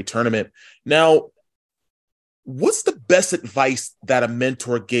Super 8 tournament. Now, what's the best advice that a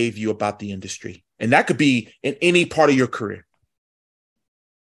mentor gave you about the industry? And that could be in any part of your career.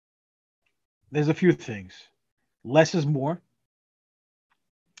 There's a few things. Less is more.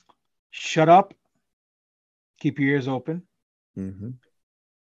 Shut up. Keep your ears open.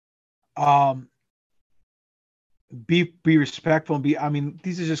 Be respectful and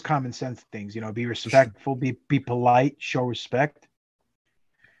these are just common sense things, be respectful, be polite, show respect.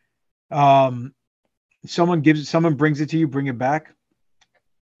 Someone brings it to you, bring it back.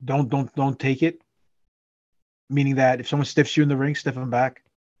 Don't take it. Meaning that if someone stiffs you in the ring, stiff them back.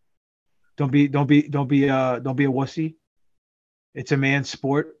 Don't be a wussy. It's a man's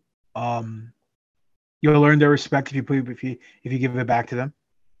sport. You'll learn their respect if you give it back to them.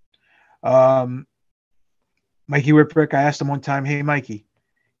 Mikey Whipwreck, I asked him one time, "Hey Mikey,"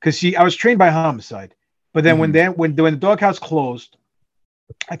 because I was trained by Homicide, but then when the doghouse closed,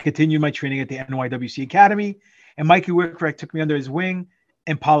 I continued my training at the NYWC Academy, and Mikey Whipwreck took me under his wing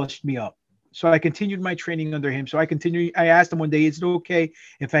and polished me up. So I continued my training under him. I asked him one day, "Is it okay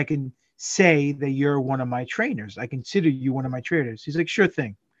if I can say that you're one of my trainers? I consider you one of my trainers." He's like, "Sure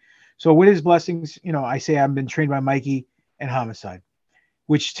thing." So with his blessings, I say I've been trained by Mikey and Homicide,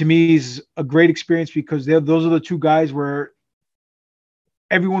 which to me is a great experience because those are the two guys where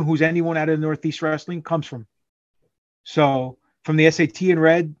everyone who's anyone out of Northeast Wrestling comes from. So from the SAT in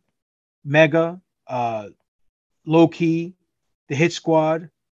Red, Mega, Low Key, the Hit Squad,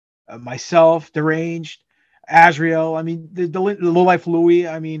 myself, Deranged, Azrael, the Low Life Louie,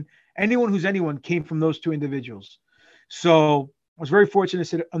 anyone who's anyone came from those two individuals. So I was very fortunate to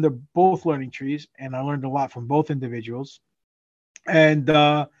sit under both learning trees, and I learned a lot from both individuals. And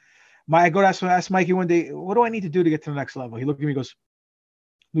I go to ask Mikey one day, "What do I need to do to get to the next level?" He looked at me and goes,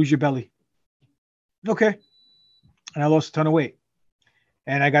 "Lose your belly." Okay. And I lost a ton of weight.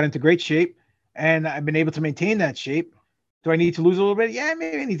 And I got into great shape, and I've been able to maintain that shape. Do I need to lose a little bit? Yeah,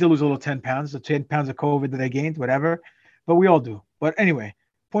 maybe I need to lose a little 10 pounds, the 10 pounds of COVID that I gained, whatever. But we all do. But anyway,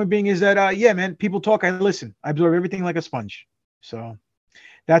 point being is that, yeah, man, people talk, I listen. I absorb everything like a sponge. So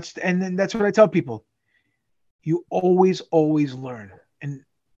that's what I tell people. You always learn. And,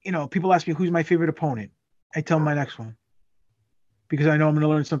 people ask me, who's my favorite opponent? I tell them my next one. Because I know I'm going to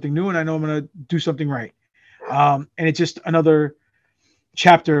learn something new and I know I'm going to do something right. And it's just another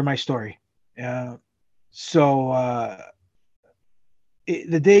chapter in my story. The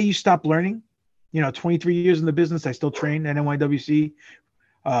day you stop learning, 23 years in the business, I still train at NYWC.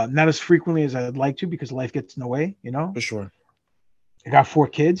 Not as frequently as I'd like to because life gets in the way, For sure. I got 4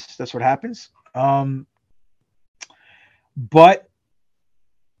 kids. That's what happens. But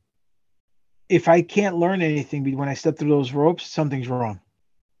if I can't learn anything when I step through those ropes, something's wrong.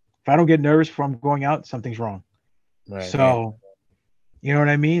 If I don't get nervous before I'm going out, something's wrong. Right. So, you know what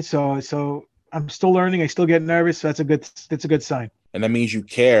I mean? So I'm still learning. I still get nervous. So that's a good sign. And that means you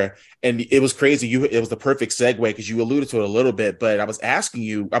care. And it was crazy. It was the perfect segue because you alluded to it a little bit, but I was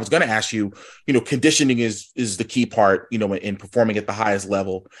going to ask you, conditioning is the key part, in performing at the highest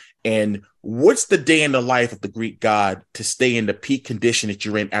level. And what's the day in the life of the Greek God to stay in the peak condition that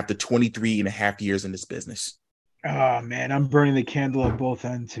you're in after 23 and a half years in this business? Oh man, I'm burning the candle at both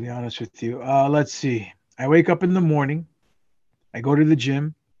ends, to be honest with you. Let's see. I wake up in the morning. I go to the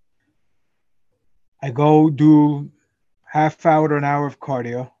gym. I go do half hour to an hour of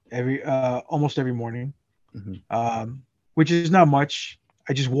cardio every almost every morning. Mm-hmm. Which is not much.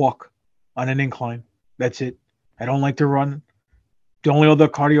 I just walk on an incline. That's it. I don't like to run. The only other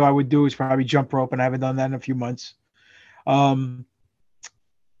cardio I would do is probably jump rope, and I haven't done that in a few months. Um,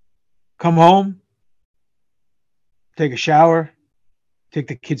 Come home, take a shower, take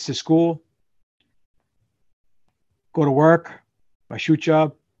the kids to school, go to work, my shoot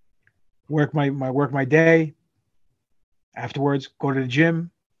job, work my day. Afterwards, go to the gym,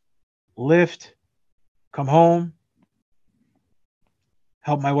 lift, come home,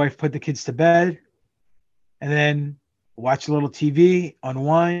 help my wife put the kids to bed, and then watch a little TV,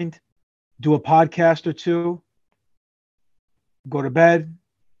 unwind, do a podcast or two, go to bed,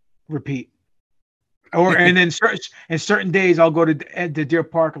 repeat. And then certain days I'll go to Deer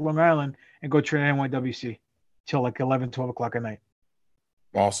Park, Long Island, and go train NYWC till like 11, 12 o'clock at night.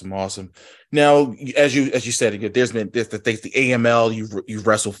 Awesome. Now, as you said, there's the things, the AML you've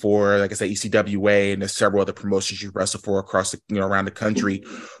wrestled for, like I said, ECWA, and there's several other promotions you've wrestled for across around the country.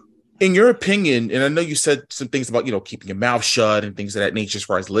 In your opinion, and I know you said some things about keeping your mouth shut and things of that nature as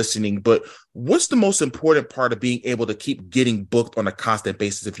far as listening, but what's the most important part of being able to keep getting booked on a constant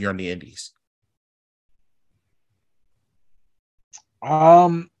basis if you're in the indies?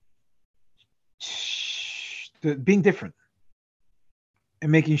 Being different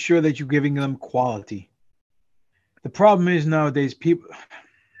and making sure that you're giving them quality. The problem is nowadays, people,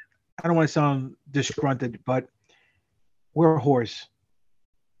 I don't want to sound disgruntled, but we're whores.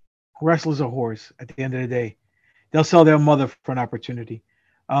 Wrestlers are whores at the end of the day. They'll sell their mother for an opportunity.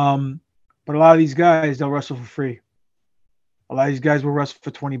 But a lot of these guys, they'll wrestle for free. A lot of these guys will wrestle for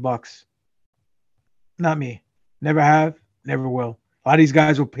 $20. Not me. Never have, never will. A lot of these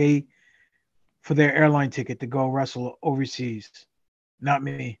guys will pay for their airline ticket to go wrestle overseas. Not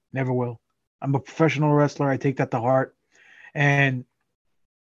me. Never will. I'm a professional wrestler. I take that to heart. And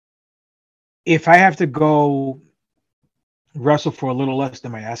if I have to go wrestle for a little less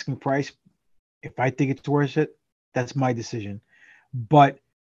than my asking price, if I think it's worth it, that's my decision. But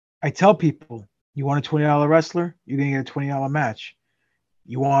I tell people, you want a $20 wrestler, you're going to get a $20 match.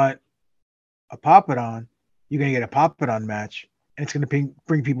 You want a Papadon, you're going to get a Papadon match, and it's going to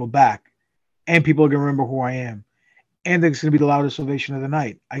bring people back. And people are going to remember who I am. And it's going to be the loudest ovation of the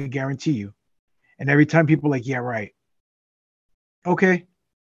night. I guarantee you. And every time people are like, yeah, right. Okay.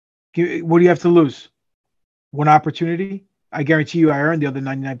 What do you have to lose? One opportunity? I guarantee you I earned the other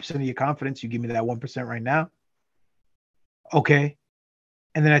 99% of your confidence. You give me that 1% right now. Okay.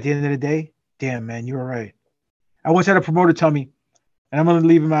 And then at the end of the day, damn, man, you were right. I once had a promoter tell me, and I'm going to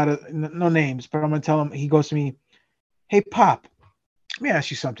leave him out of no names, but I'm going to tell him, he goes to me, hey, Pop, let me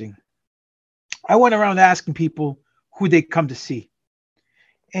ask you something. I went around asking people who they come to see,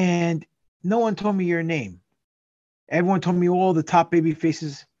 and no one told me your name. Everyone told me all the top baby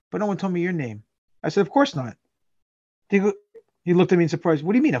faces, but no one told me your name. I said, of course not. He looked at me in surprise.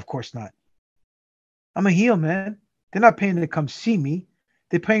 What do you mean, of course not? I'm a heel, man. They're not paying to come see me.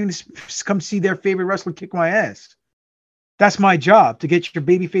 They're paying to come see their favorite wrestler kick my ass. That's my job, to get your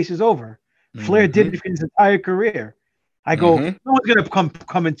baby faces over. Mm-hmm. Flair did it for his entire career. I go, no one's going to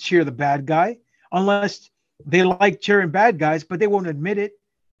come and cheer the bad guy unless they like cheering bad guys, but they won't admit it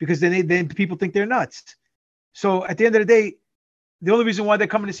because then people think they're nuts. So at the end of the day, the only reason why they're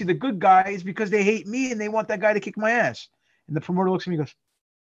coming to see the good guy is because they hate me and they want that guy to kick my ass. And the promoter looks at me and goes,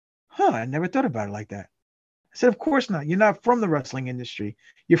 I never thought about it like that. I said, of course not. You're not from the wrestling industry.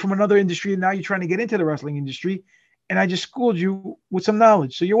 You're from another industry, and now you're trying to get into the wrestling industry, and I just schooled you with some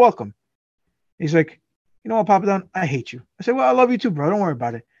knowledge, so you're welcome. He's like, you know what, Papadon? I hate you. I said, well, I love you too, bro. Don't worry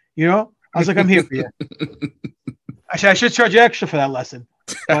about it. I was like, I'm here for you. I said, I should charge you extra for that lesson.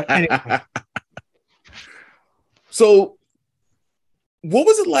 But anyway. So what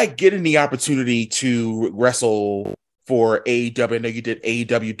was it like getting the opportunity to wrestle for AEW? I know you did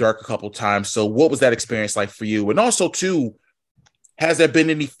AEW Dark a couple of times. So what was that experience like for you? And also, too, has there been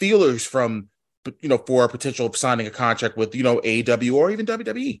any feelers from, for a potential signing a contract with, AEW or even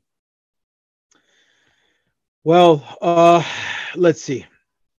WWE? Well, let's see.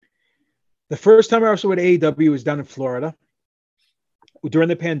 The first time I wrestled with AEW was down in Florida during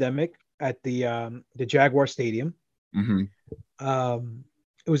the pandemic at the Jaguar Stadium. Mm-hmm.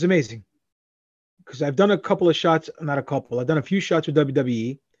 It was amazing because I've done a few shots with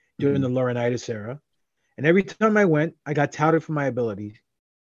WWE during the Laurinaitis era. And every time I went, I got touted for my abilities.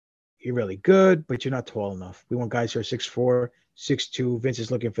 You're really good, but you're not tall enough. We want guys who are 6'4", 6'2". Vince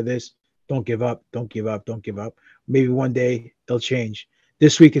is looking for this, Don't give up. Don't give up. Don't give up. Maybe one day they'll change.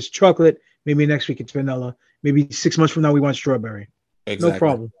 This week it's chocolate. Maybe next week it's vanilla. Maybe 6 months from now we want strawberry. Exactly. No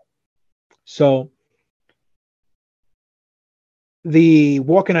problem. So the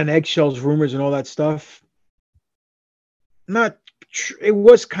walking on eggshells rumors and all that stuff, it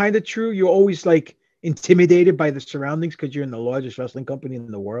was kind of true. You're always like intimidated by the surroundings because you're in the largest wrestling company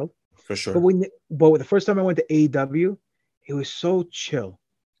in the world. For sure. But the first time I went to AEW, it was so chill,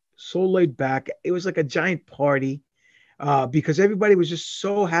 so laid back. It was like a giant party because everybody was just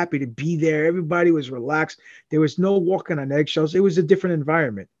so happy to be there. Everybody was relaxed. There was no walking on eggshells. It was a different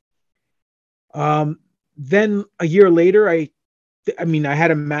environment. Then a year later, I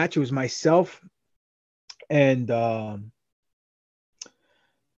had a match. It was myself and I'm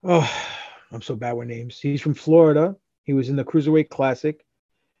so bad with names. He's from Florida. He was in the Cruiserweight Classic.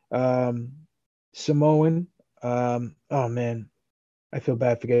 Samoan. Oh man, I feel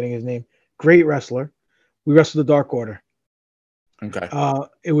bad forgetting his name. Great wrestler. We wrestled the Dark Order. Okay.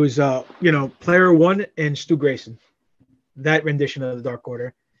 It was Player One and Stu Grayson. That rendition of the Dark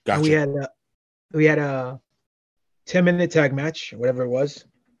Order. Gotcha. And we had a 10-minute tag match, whatever it was,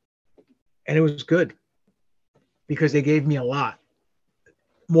 and it was good because they gave me a lot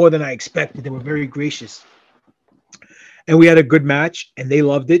more than I expected. They were very gracious. And we had a good match, and they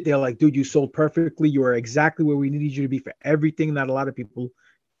loved it. They're like, dude, you sold perfectly. You are exactly where we needed you to be for everything. Not a lot of people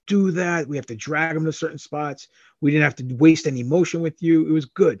do that. We have to drag them to certain spots. We didn't have to waste any emotion with you. It was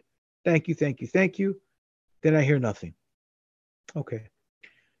good. Thank you, thank you, thank you. Then I hear nothing. Okay.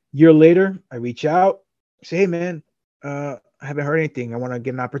 Year later, I reach out, say, hey, man, I haven't heard anything. I want to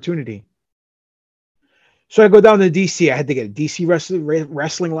get an opportunity. So I go down to DC. I had to get a DC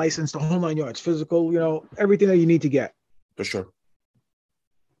wrestling license, the whole 9 yards, physical, everything that you need to get. For sure.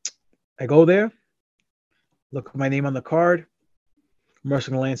 I go there, look at my name on the card. I'm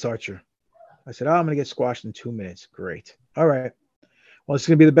wrestling Lance Archer. I said, I'm going to get squashed in 2 minutes. Great. All right. Well, it's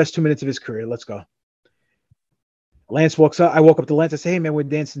going to be the best 2 minutes of his career. Let's go. Lance walks up. I walk up to Lance. I say, hey, man, we're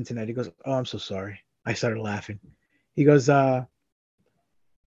dancing tonight. He goes, oh, I'm so sorry. I started laughing. He goes, I'm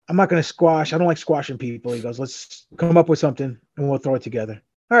not going to squash. I don't like squashing people. He goes, let's come up with something and we'll throw it together.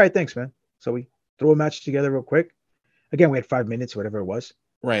 All right, thanks, man. So we threw a match together real quick. Again, we had 5 minutes, whatever it was.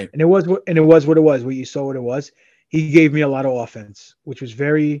 Right. And it was what it was. What you saw what it was. He gave me a lot of offense, which was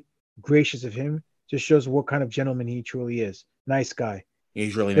very gracious of him. Just shows what kind of gentleman he truly is. Nice guy.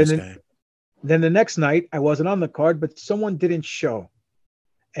 He's really nice guy. Then the next night, I wasn't on the card, but someone didn't show.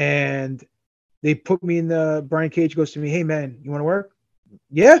 And they put me in the, Brian Cage goes to me, hey, man, you want to work?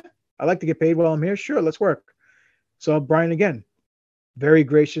 Yeah, I like to get paid while I'm here. Sure, let's work. So Brian, again, very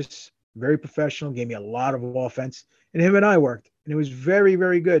gracious, very professional, gave me a lot of offense. And him and I worked. And it was very,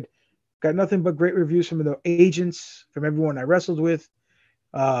 very good. Got nothing but great reviews from the agents, from everyone I wrestled with.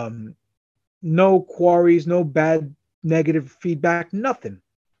 No quarries, no bad negative feedback, nothing.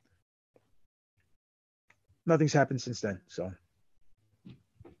 Nothing's happened since then. So,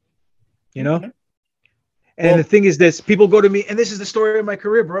 And the thing is this, people go to me, and this is the story of my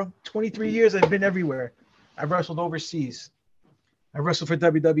career, bro. 23 years, I've been everywhere. I've wrestled overseas. I wrestled for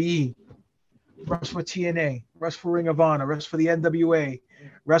WWE, wrestled for TNA, wrestled for Ring of Honor, wrestled for the NWA,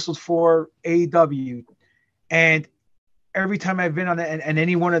 wrestled for AEW. And every time I've been on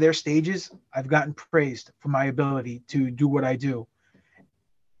any one of their stages, I've gotten praised for my ability to do what I do.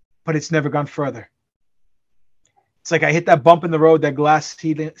 But it's never gone further. It's like I hit that bump in the road, that glass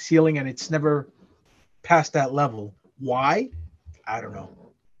ceiling, and it's never past that level. Why? I don't know.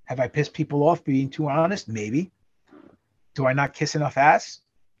 Have I pissed people off being too honest? Maybe. Do I not kiss enough ass?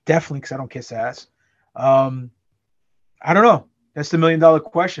 Definitely, because I don't kiss ass. I don't know. That's the $1 million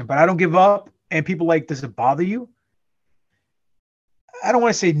question. But I don't give up. And people like, does it bother you? I don't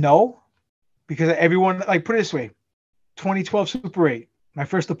want to say no, because everyone, like, put it this way. 2012 Super 8, my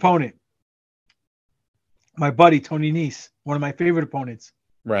first opponent. My buddy, Tony Nese, one of my favorite opponents.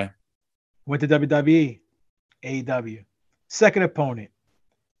 Right. Went to WWE, AEW. Second opponent,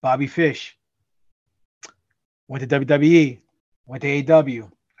 Bobby Fish. Went to WWE, went to AEW.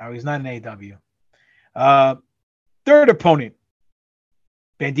 Now he's not in AEW. Third opponent,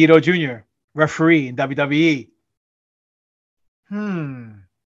 Bandito Jr., referee in WWE.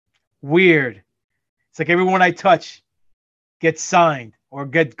 Weird. It's like everyone I touch gets signed or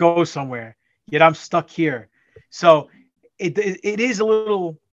go somewhere. Yet I'm stuck here. So it is a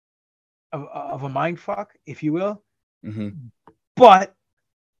little of a mind fuck, if you will. Mm-hmm. But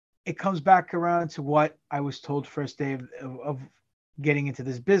it comes back around to what I was told first day of getting into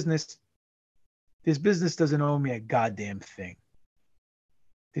this business. This business doesn't owe me a goddamn thing.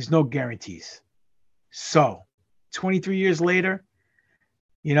 There's no guarantees. So 23 years later,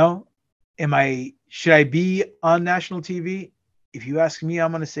 Should I be on national TV? If you ask me,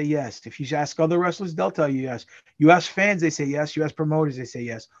 I'm going to say yes. If you ask other wrestlers, they'll tell you yes. You ask fans, they say yes. You ask promoters, they say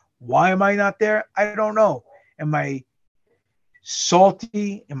yes. Why am I not there? I don't know. Am I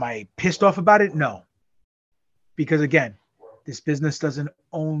salty? Am I pissed off about it? No. Because again, this business doesn't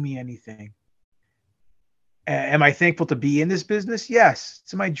owe me anything. Am I thankful to be in this business? Yes.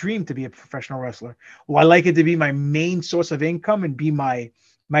 It's my dream to be a professional wrestler. Will I like it to be my main source of income and be my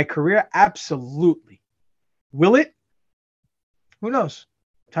career? Absolutely. Will it? Who knows?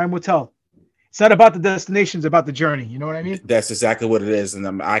 Time will tell. It's not about the destination, it's about the journey. You know what I mean? That's exactly what it is.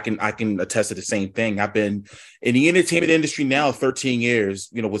 And I can attest to the same thing. I've been in the entertainment industry now 13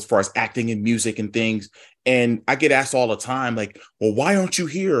 years, as far as acting and music and things. And I get asked all the time, like, well, why aren't you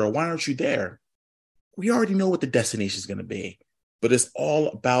here? Or why aren't you there? We already know what the destination is going to be, but it's all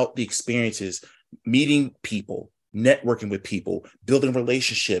about the experiences, meeting people, networking with people, building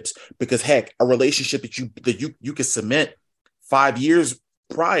relationships, because heck, a relationship that you can cement 5 years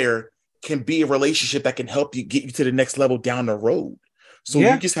prior can be a relationship that can help you get you to the next level down the road. So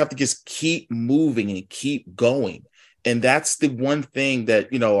you just have to just keep moving and keep going. And that's the one thing that,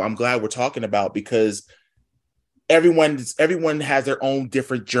 I'm glad we're talking about, because everyone has their own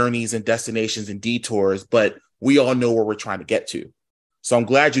different journeys and destinations and detours, but we all know where we're trying to get to. So I'm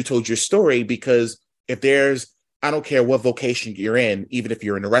glad you told your story, because I don't care what vocation you're in, even if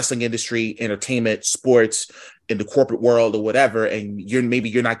you're in the wrestling industry, entertainment, sports, in the corporate world or whatever, and you're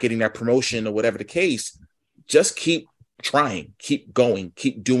not getting that promotion or whatever the case, just keep trying, keep going,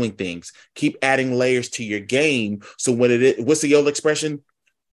 keep doing things, keep adding layers to your game. So what's the old expression?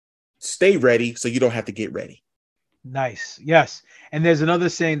 Stay ready so you don't have to get ready. Nice. Yes. And there's another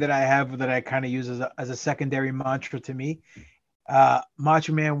saying that I have that I kind of use as a secondary mantra to me.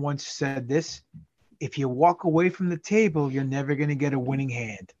 Macho Man once said this: if you walk away from the table, you're never going to get a winning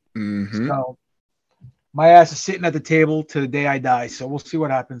hand. Mm-hmm. So my ass is sitting at the table to the day I die. So we'll see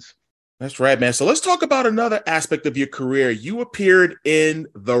what happens. That's right, man. So let's talk about another aspect of your career. You appeared in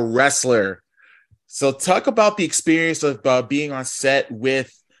The Wrestler. So talk about the experience of being on set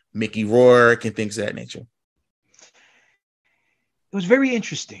with Mickey Rourke and things of that nature. It was very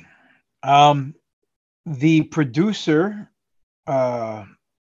interesting. The producer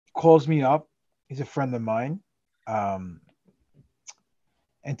calls me up. He's a friend of mine, and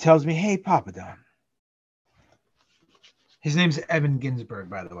tells me, "Hey, Papadon." His name's Evan Ginsberg,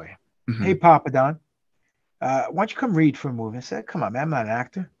 by the way. Mm-hmm. "Hey, Papadon, why don't you come read for a movie?" I said, "Come on, man, I'm not an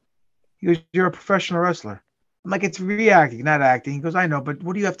actor." He goes, "You're a professional wrestler." I'm like, "It's reacting, not acting." He goes, "I know, but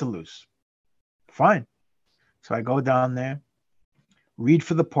what do you have to lose?" Fine. So I go down there, read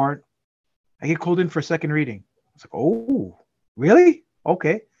for the part. I get called in for a second reading. I was like, "Oh, really?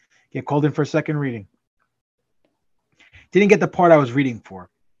 Okay." Get called in for a second reading. Didn't get the part I was reading for.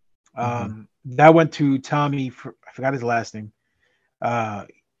 That went to Tommy. I forgot his last name.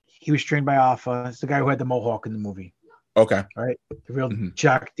 He was trained by Alpha. It's the guy who had the mohawk in the movie. Okay. All right. The real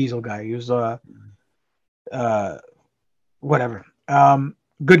Jack Diesel guy. He was whatever.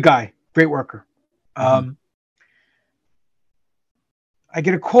 Good guy. Great worker. I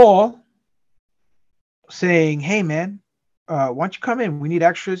get a call saying, "Hey, man, why don't you come in? We need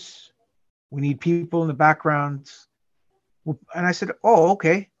extras. We need people in the background." And I said, "Oh,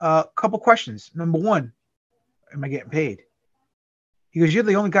 okay. Couple questions. Number one, am I getting paid?" He goes, "You're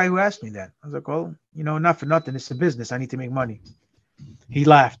the only guy who asked me that." I was like, "Well, not for nothing. It's a business. I need to make money." He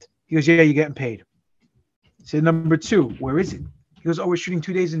laughed. He goes, "Yeah, you're getting paid." I said, "Number two, where is it?" He goes, "Oh, we're shooting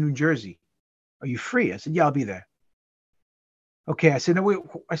 2 days in New Jersey. Are you free?" I said, "Yeah, I'll be there." Okay. I said, "No, wait."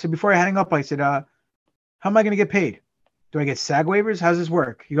 I said, before I hang up, I said, "How am I going to get paid? Do I get SAG waivers? How's this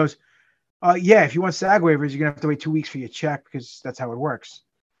work?" He goes, "Yeah, if you want SAG waivers, you're going to have to wait 2 weeks for your check, because that's how it works."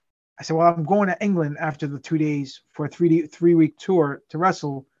 I said, "Well, I'm going to England after the 2 days for a 3-week tour to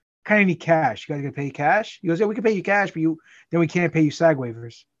wrestle. Kind of need cash. You guys going to pay cash?" He goes, "Yeah, we can pay you cash, but then we can't pay you SAG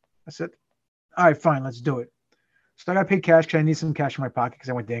waivers." I said, "All right, fine, let's do it." So I got paid cash because I need some cash in my pocket because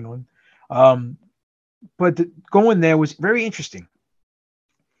I went to England. But going there was very interesting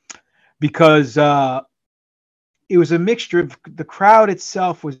because it was a mixture of the crowd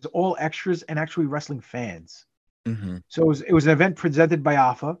itself was all extras and actually wrestling fans. Mm-hmm. So it was an event presented by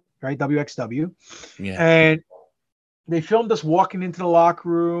Alpha, right? WXW. Yeah. And they filmed us walking into the locker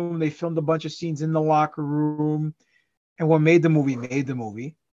room. They filmed a bunch of scenes in the locker room. And what made the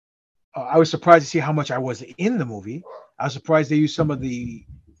movie, I was surprised to see how much I was in the movie. I was surprised they used some of the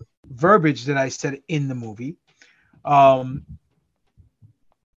verbiage that I said in the movie. And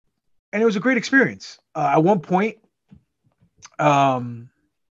it was a great experience. At one point,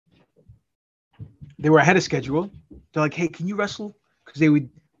 they were ahead of schedule. They're like, "Hey, can you wrestle?" Because they would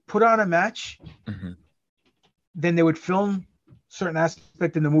put on a match. Mm-hmm. Then they would film certain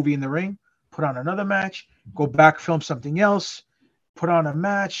aspect in the movie in the ring, put on another match, go back, film something else, put on a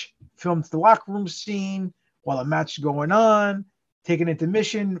match, film the locker room scene while a match is going on, take an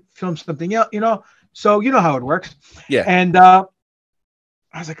intermission, film something else, So you know how it works. Yeah. And I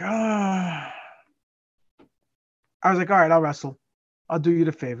was like, all right, I'll wrestle. I'll do you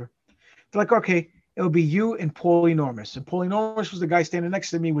the favor. They're like, okay, it'll be you and Paulie Enormous. And Paulie Enormous was the guy standing next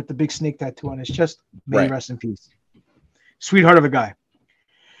to me with the big snake tattoo on his chest. May he rest in peace. Sweetheart of a guy.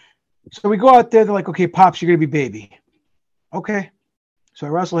 So we go out there. They're like, okay, Pops, you're going to be baby. Okay. So I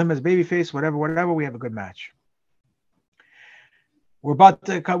wrestle him as babyface, whatever. We have a good match. We're about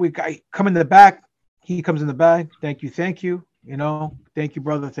to cut. I come in the back. He comes in the back. Thank you. Thank you,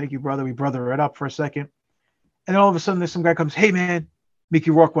 brother. Thank you, brother. We brother it up for a second. And then all of a sudden, there's some guy comes, hey, man, Mickey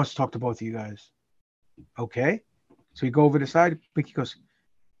Rourke wants to talk to both of you guys. Okay. So we go over the side. Mickey goes,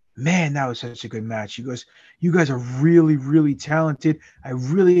 man, that was such a good match. He goes, you guys are really, really talented. I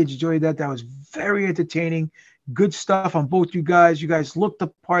really enjoyed that. That was very entertaining. Good stuff on both you guys. You guys looked the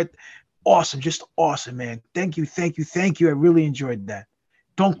part. Awesome. Just awesome, man. Thank you. Thank you. Thank you. I really enjoyed that.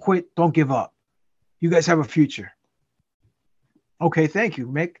 Don't quit. Don't give up. You guys have a future. Okay. Thank you,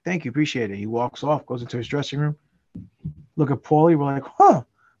 Mick. Thank you. Appreciate it. He walks off, goes into his dressing room. Look at Paulie. We're like, huh.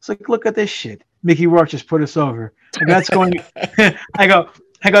 It's like, look at this shit. Mickey Rourke just put us over. Like, that's going. I go,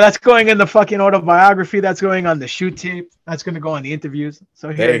 that's going in the fucking autobiography. That's going on the shoot tape. That's going to go on the interviews. So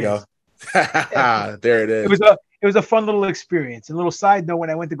here there you go. There it is. It was a fun little experience. A little side note: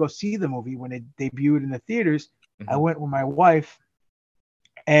 when I went to go see the movie when it debuted in the theaters, I went with my wife,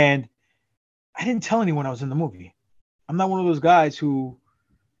 and I didn't tell anyone I was in the movie. I'm not one of those guys who,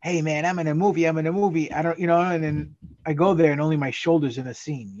 hey man, I'm in a movie. I don't, and then I go there and only my shoulders in a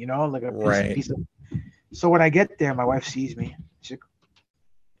scene, like a piece of. So when I get there, my wife sees me.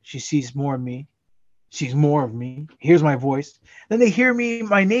 She sees more of me. Sees more of me. Hears my voice. Then they hear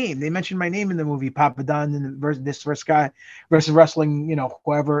my name. They mention my name in the movie, Papadon, and this first guy versus wrestling,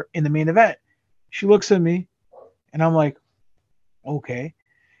 whoever in the main event. She looks at me, and I'm like, okay.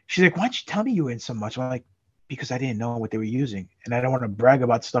 She's like, why don't you tell me you were in so much? I'm like, because I didn't know what they were using, and I don't want to brag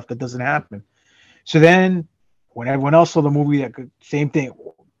about stuff that doesn't happen. So then, when everyone else saw the movie, same thing.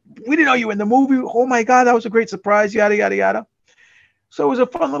 We didn't know you were in the movie. Oh my God, that was a great surprise. Yada yada yada. So it was a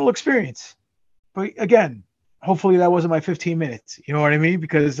fun little experience. But again, hopefully that wasn't my 15 minutes. You know what I mean?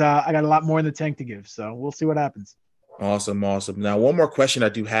 Because I got a lot more in the tank to give. So we'll see what happens. Awesome. Now, one more question I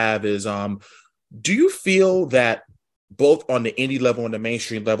do have is, do you feel that both on the indie level and the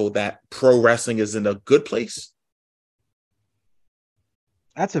mainstream level that pro wrestling is in a good place?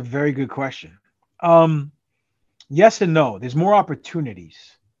 That's a very good question. Yes and no. There's more opportunities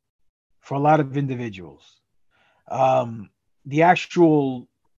for a lot of individuals. The actual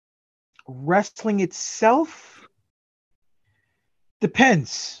wrestling itself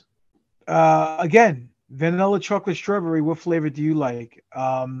depends. Again, vanilla, chocolate, strawberry, what flavor do you like?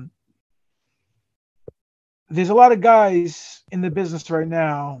 There's a lot of guys in the business right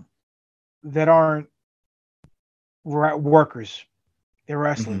now that aren't workers. They're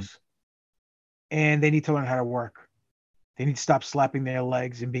wrestlers. And they need to learn how to work. They need to stop slapping their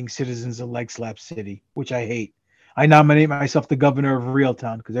legs and being citizens of Leg Slap City, which I hate. I nominate myself the governor of Real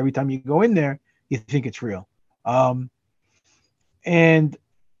Town because every time you go in there, you think it's real. And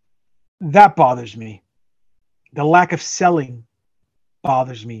that bothers me. The lack of selling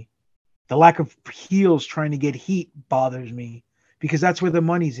bothers me. The lack of heels trying to get heat bothers me because that's where the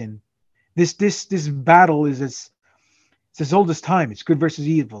money's in. This battle is as old as time. It's good versus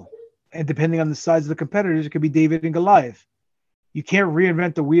evil. And depending on the size of the competitors, it could be David and Goliath. You can't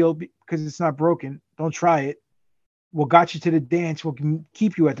reinvent the wheel because it's not broken. Don't try it. What got you to the dance will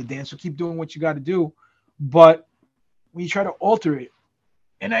keep you at the dance. So keep doing what you got to do. But when you try to alter it,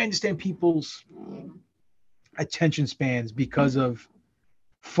 and I understand people's attention spans because of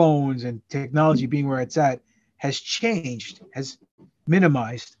phones and technology being where it's at has changed, has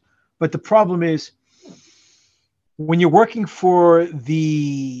minimized. But the problem is when you're working for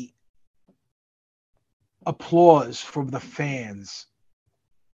the applause from the fans,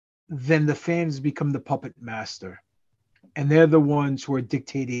 then the fans become the puppet master. And they're the ones who are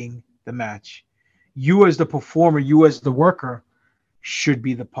dictating the match. You as the performer, you as the worker should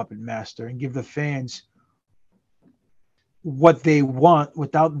be the puppet master and give the fans what they want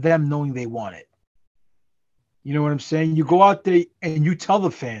without them knowing they want it. You know what I'm saying? You go out there and you tell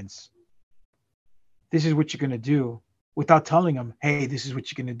the fans, this is what you're going to do without telling them, hey, this is what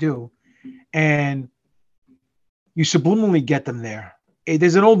you're going to do. And you subliminally get them there.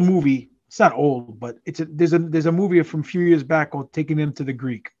 There's an old movie. It's not old, but there's a movie from a few years back called Taking Them to the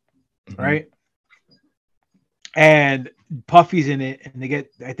Greek. right? And Puffy's in it, and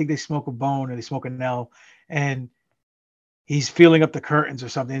I think they smoke a bone or they smoke an L, and he's feeling up the curtains or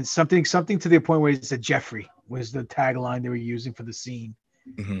something. Something to the point where it's a Jeffrey was the tagline they were using for the scene.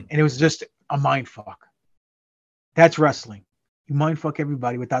 And it was just a mind fuck. That's wrestling. You mind fuck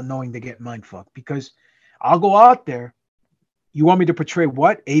everybody without knowing they get mind fucked. Because I'll go out there. You want me to portray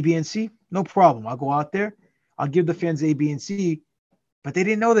what? A, B, and C? No problem. I'll go out there. I'll give the fans A, B, and C. But they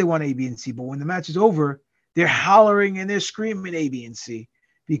didn't know they want A, B, and C. But when the match is over, they're hollering and they're screaming A, B, and C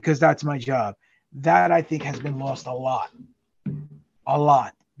because that's my job. That, I think, has been lost a lot. A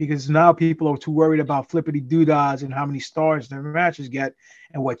lot. Because now people are too worried about flippity doodahs and how many stars their matches get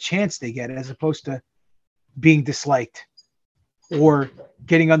and what chance they get, as opposed to being disliked or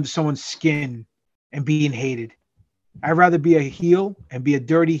getting under someone's skin and being hated. I'd rather be a heel and be a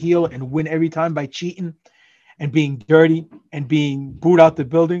dirty heel and win every time by cheating and being dirty and being booed out the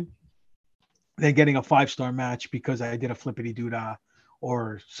building than getting a 5-star match because I did a flippity doodah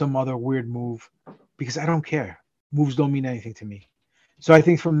or some other weird move, because I don't care. Moves don't mean anything to me. So I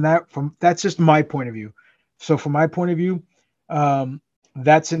think that's just my point of view. So from my point of view,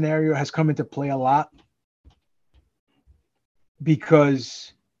 that scenario has come into play a lot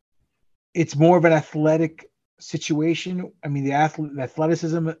because it's more of an athletic situation. I mean, the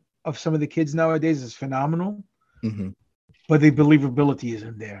athleticism of some of the kids nowadays is phenomenal, but the believability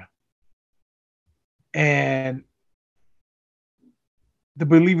isn't there. And the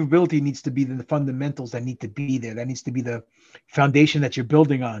believability needs to be the fundamentals that need to be there. That needs to be the foundation that you're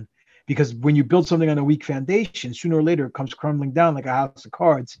building on. Because when you build something on a weak foundation, sooner or later it comes crumbling down like a house of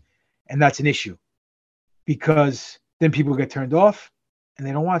cards. And that's an issue. Because then people get turned off and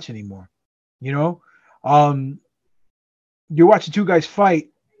they don't watch anymore. You know? You're watching two guys fight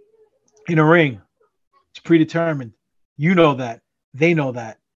in a ring. It's predetermined. You know that. They know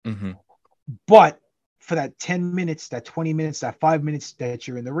that. But for that 10 minutes, that 20 minutes, that 5 minutes that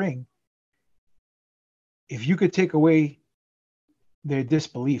you're in the ring, if you could take away their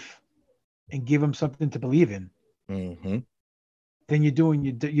disbelief and give them something to believe in, then you're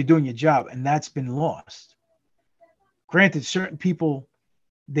doing your job, and that's been lost. Granted, certain people,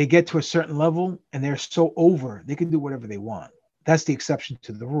 they get to a certain level and they're so over, they can do whatever they want. That's the exception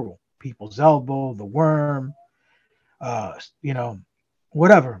to the rule. People's elbow, the worm,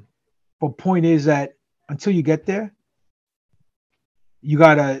 whatever. But point is that until you get there, you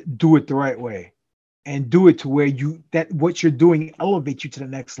gotta do it the right way, and do it to where what you're doing elevates you to the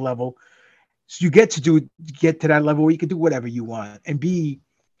next level. So you get to that level where you can do whatever you want and be,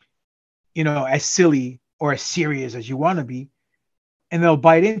 as silly or as serious as you want to be, and they'll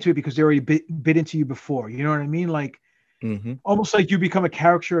bite into it because they already bit into you before. You know what I mean? Like almost like you become a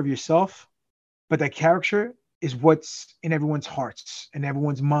caricature of yourself, but that character is what's in everyone's hearts and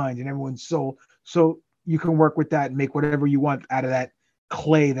everyone's mind and everyone's soul. So you can work with that and make whatever you want out of that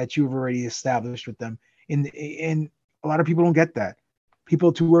clay that you've already established with them. And a lot of people don't get that. People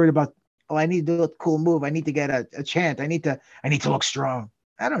are too worried about, I need to do a cool move. I need to get a chant. I need to look strong.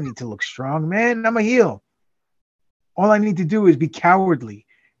 I don't need to look strong, man. I'm a heel. All I need to do is be cowardly.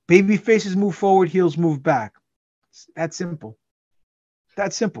 Baby faces move forward, heels move back. It's that simple.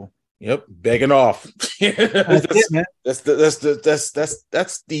 That's simple. Yep, begging off. That's it, man. That's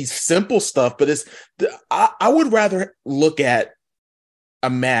the simple stuff. But I would rather look at a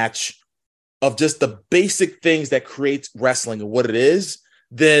match of just the basic things that creates wrestling and what it is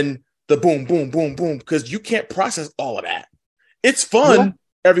than the boom, boom, boom, boom, because you can't process all of that. It's fun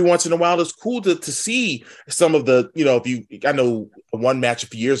every once in a while. It's cool to see some of the, I know one match a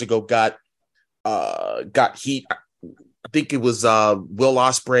few years ago got heat. I think it was Will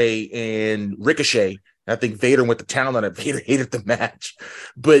Ospreay and Ricochet. I think Vader went to town on it. Vader hated the match,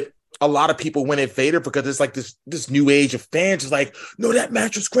 but a lot of people went at Vader because it's like this new age of fans is like, no, that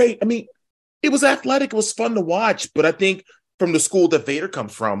match was great. I mean, it was athletic. It was fun to watch. But I think from the school that Vader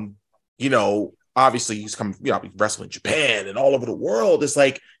comes from, obviously he's come, wrestling in Japan and all over the world. It's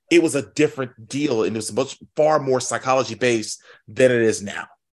like, it was a different deal. And it was far more psychology based than it is now.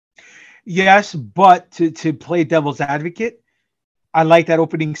 Yes, but to play devil's advocate, I like that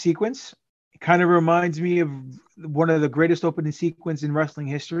opening sequence. It kind of reminds me of one of the greatest opening sequences in wrestling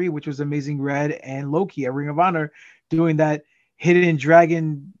history, which was Amazing Red and Loki at Ring of Honor doing that hidden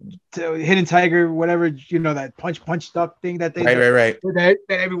dragon, hidden tiger, whatever, that punch duck thing that they right. That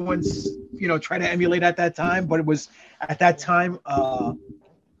everyone's trying to emulate at that time, but it was at that time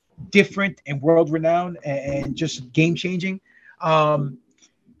different and world renowned and just game changing.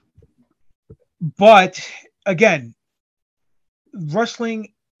 But again,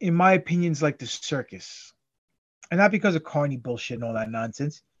 wrestling, in my opinion, is like the circus. And not because of carny bullshit and all that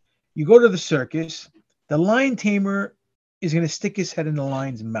nonsense. You go to the circus. The lion tamer is going to stick his head in the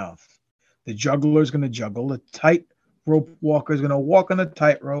lion's mouth. The juggler is going to juggle. The tightrope walker is going to walk on the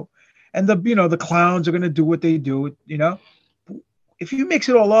tightrope, and the clowns are going to do what they do. If you mix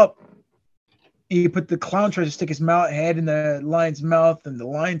it all up, you put the clown tries to stick his head in the lion's mouth, and the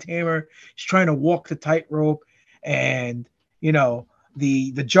lion tamer is trying to walk the tightrope, and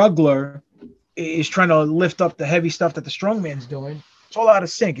the juggler is trying to lift up the heavy stuff that the strongman's doing. It's all out of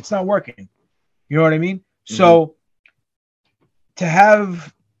sync. It's not working. You know what I mean? Mm-hmm. So to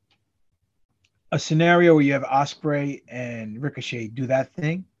have a scenario where you have Ospreay and Ricochet do that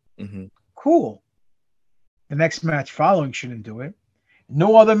thing, cool. The next match following shouldn't do it.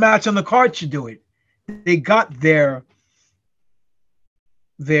 No other match on the card should do it. They got their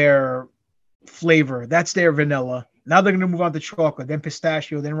flavor. That's their vanilla. Now they're going to move on to chocolate, then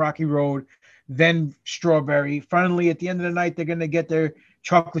pistachio, then Rocky Road, then strawberry. Finally, at the end of the night, they're going to get their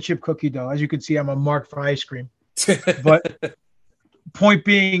chocolate chip cookie dough. As you can see, I'm a mark for ice cream. But point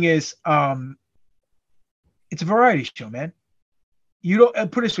being is, it's a variety show, man. You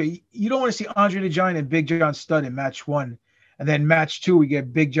don't put it this way. You don't want to see Andre the Giant and Big John Studd in match 1. And then match 2, we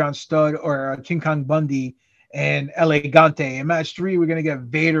get Big John Studd or King Kong Bundy and El Gigante. In match 3, we're going to get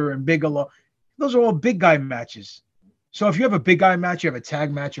Vader and Bigelow. Those are all big guy matches. So if you have a big guy match, you have a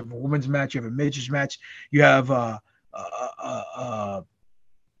tag match, you have a women's match, you have a midget's match, you have a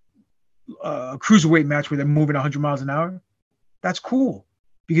cruiserweight match where they're moving 100 miles an hour. That's cool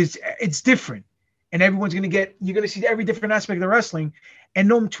because it's different. And everyone's you're going to see every different aspect of the wrestling, and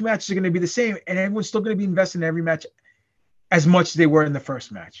no two matches are going to be the same, and everyone's still going to be invested in every match as much as they were in the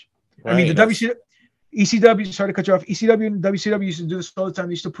first match. Right. I mean, the ECW, sorry to cut you off, ECW and WCW used to do this all the time.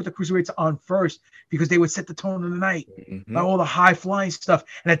 They used to put the cruiserweights on first because they would set the tone of the night by all the high-flying stuff.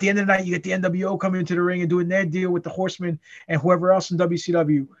 And at the end of the night, you get the NWO coming into the ring and doing their deal with the Horsemen and whoever else in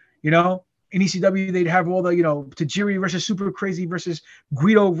WCW, In ECW, they'd have all the, Tajiri versus Super Crazy versus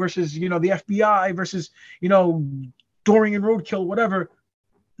Guido versus, the FBI versus, Doring and Roadkill, whatever,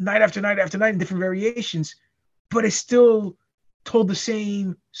 night after night after night in different variations. But it's still told the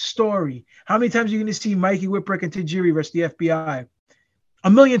same story. How many times are you going to see Mikey Whipwreck and Tajiri versus the FBI?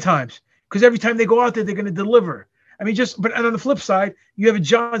 1,000,000 times. Because every time they go out there, they're going to deliver. I mean, and on the flip side, you have a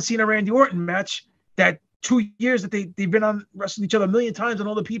John Cena Randy Orton match that 2 years that they've been on wrestling each other 1,000,000 times on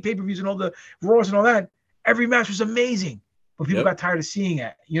all the pay-per-views and all the Raws and all that. Every match was amazing, but people got tired of seeing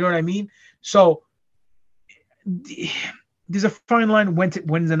it. You know what I mean? So there's a fine line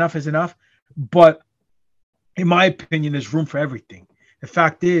when enough is enough. But in my opinion, there's room for everything. The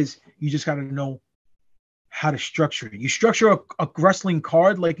fact is, you just got to know how to structure it. You structure a wrestling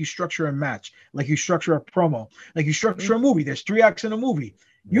card like you structure a match, like you structure a promo, like you structure a movie. There's 3 acts in a movie.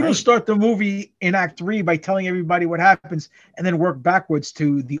 You don't start the movie in Act 3 by telling everybody what happens and then work backwards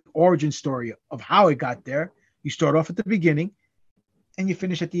to the origin story of how it got there. You start off at the beginning and you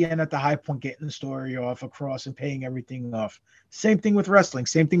finish at the end at the high point, getting the story off across and paying everything off. Same thing with wrestling.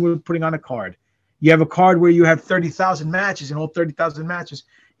 Same thing with putting on a card. You have a card where you have 30,000 matches, and all 30,000 matches,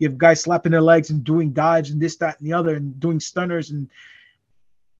 you have guys slapping their legs and doing dives and this, that, and the other, and doing stunners and,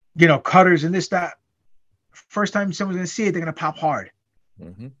 cutters and this, that. First time someone's going to see it, they're going to pop hard.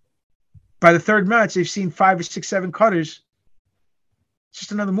 By the third match, they've seen 5 or 6, 7 cutters. It's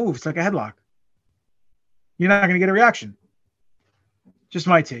just another move. It's like a headlock. You're not going to get a reaction. Just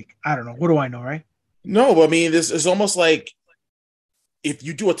my take. I don't know. What do I know, right? No, but I mean, this is almost like if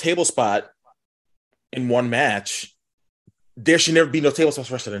you do a table spot in one match, there should never be no table spots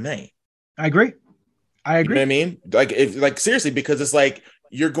for the rest of the night. I agree. You know what I mean? Seriously, because it's like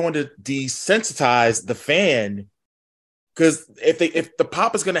you're going to desensitize the fan. Because if the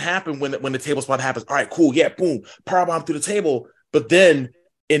pop is going to happen when the table spot happens, all right, cool, yeah, boom, powerbomb through the table. But then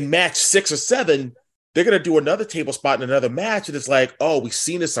in match 6 or 7, they're going to do another table spot in another match, and it's like, oh, we've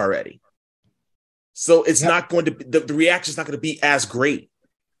seen this already. So it's not going to be, the reaction is not going to be as great.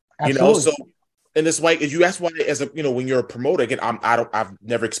 Absolutely. So and it's like, if you ask why, when you're a promoter, again, I've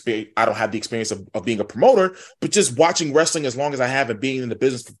never experienced, I don't have the experience of being a promoter, but just watching wrestling as long as I have and being in the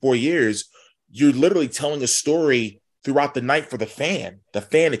business for 4 years, you're literally telling a story throughout the night for the fan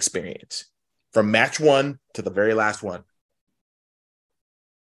experience, from match 1 to the very last one.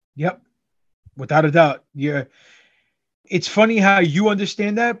 Yep. Without a doubt. Yeah. It's funny how you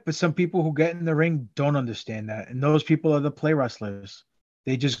understand that, but some people who get in the ring don't understand that. And those people are the play wrestlers.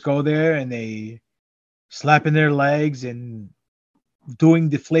 They just go there and they slapping their legs and doing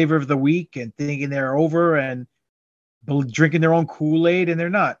the flavor of the week and thinking they're over and drinking their own Kool-Aid, and they're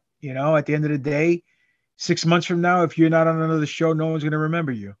not. At the end of the day, 6 months from now, if you're not on another show, no one's going to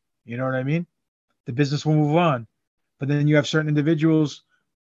remember you. You know what I mean? The business will move on. But then you have certain individuals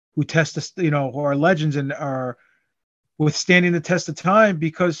who test us, who are legends and are withstanding the test of time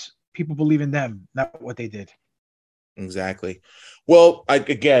because people believe in them, not what they did. Exactly. Well,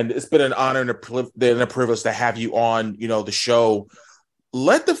 again, it's been an honor and a privilege to have you on, the show.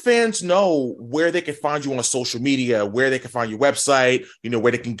 Let the fans know where they can find you on social media, where they can find your website,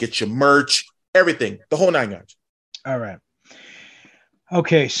 where they can get your merch, everything, the whole 9 yards. All right.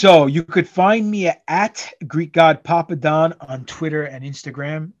 Okay, so you could find me at GreekGod Papadon on Twitter and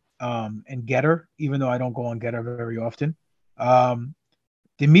Instagram, and Getter, even though I don't go on Getter very often.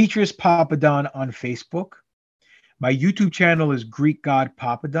 Demetrius Papadon on Facebook. My YouTube channel is GreekGod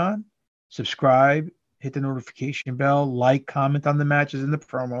Papadon. Subscribe, hit the notification bell, like, comment on the matches and the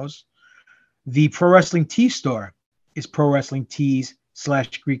promos. The Pro Wrestling Tee store is Pro Wrestling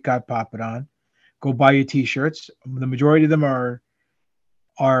Tees/GreekGod Papadon. Go buy your t-shirts. The majority of them are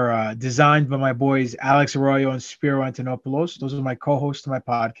designed by my boys Alex Arroyo and Spiro Antonopoulos. Those are my co-hosts of my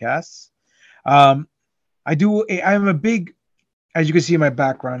podcasts. I'm a big, as you can see in my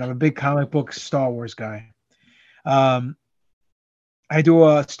background, I'm a big comic book Star Wars guy. I do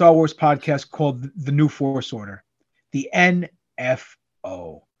a Star Wars podcast called The New Force Order, the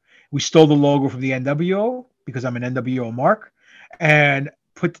NFO. We stole the logo from the NWO because I'm an NWO mark, and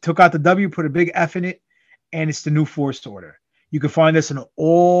took out the W, put a big F in it, and it's the New Force Order. You can find us on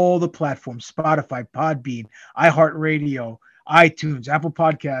all the platforms: Spotify, Podbean, iHeartRadio, iTunes, Apple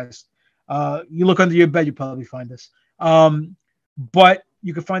Podcasts. You look under your bed, you probably find us. But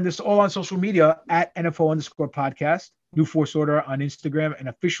you can find us all on social media at NFO_podcast, New Force Order on Instagram, and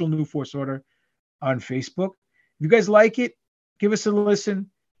official New Force Order on Facebook. If you guys like it, give us a listen.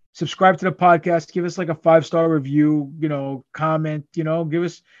 Subscribe to the podcast. Give us like a 5-star review. Comment. Give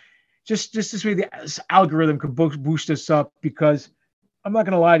us. Just this way, this algorithm could boost us up, because I'm not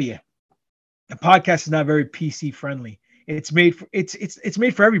going to lie to you, the podcast is not very PC friendly. It's made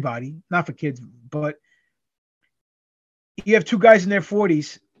for everybody, not for kids. But you have two guys in their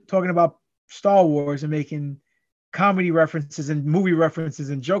 40s talking about Star Wars and making comedy references and movie references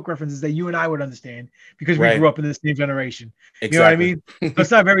and joke references that you and I would understand because we grew up in the same generation. Exactly. You know what I mean? So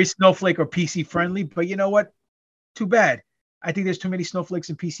it's not very snowflake or PC friendly. But you know what? Too bad. I think there's too many snowflakes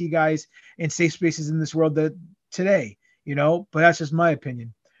and PC guys in safe spaces in this world today, but that's just my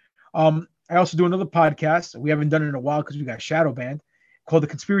opinion. I also do another podcast. We haven't done it in a while because we got shadow banned, called The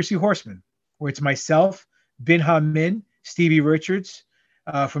Conspiracy Horseman, where it's myself, Bin Ha-Min, Stevie Richards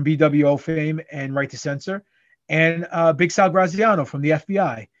from BWO fame and Right to Censor, and Big Sal Graziano from the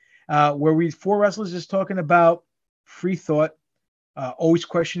FBI, where we 4 wrestlers just talking about free thought, always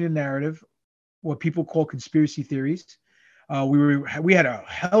questioning narrative, what people call conspiracy theories. We had a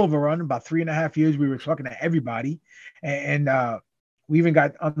hell of a run, about 3.5 years. We were talking to everybody, and we even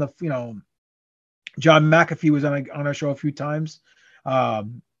got on the, John McAfee was on our show a few times.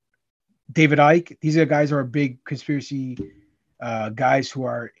 David Icke. These are guys who are big conspiracy guys who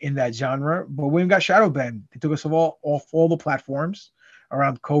are in that genre. But we got shadow banned. They took us off all the platforms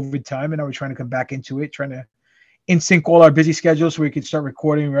around COVID time, and now we're trying to come back into it, trying to in sync all our busy schedules so we can start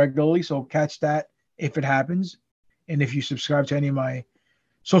recording regularly. So catch that if it happens. And if you subscribe to any of my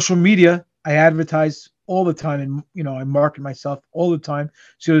social media, I advertise all the time, and I market myself all the time.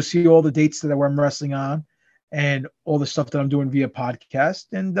 So you'll see all the dates that I'm wrestling on, and all the stuff that I'm doing via podcast.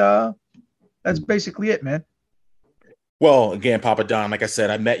 And that's basically it, man. Well, again, Papa Don, like I said,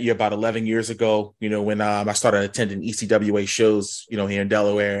 I met you about 11 years ago. When I started attending ECWA shows, here in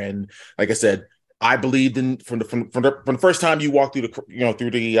Delaware, and like I said, I believed in from the first time you walked through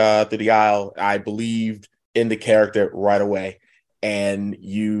the aisle. I believed in the character right away, and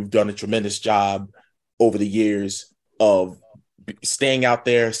you've done a tremendous job over the years of staying out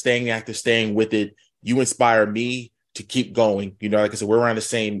there, staying active, staying with it. You inspire me to keep going. Like I said, we're around the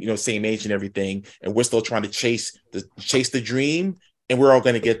same age and everything, and we're still trying to chase the dream, and we're all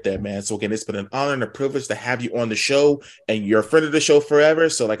going to get there, man. So again, it's been an honor and a privilege to have you on the show, and you're a friend of the show forever.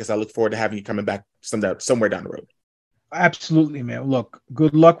 So like I said, I look forward to having you coming back somewhere down the road. Absolutely, man. Look,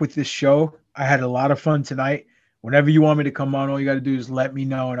 good luck with this show. I had a lot of fun tonight. Whenever you want me to come on, all you got to do is let me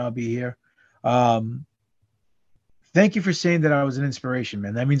know, and I'll be here. Thank you for saying that I was an inspiration,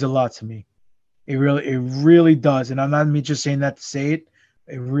 man. That means a lot to me. It really does. And I'm not just saying that to say it.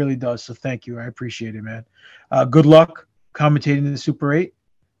 It really does. So thank you. I appreciate it, man. Good luck commentating in the Super 8.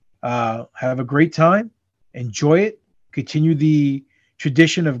 Have a great time. Enjoy it. Continue the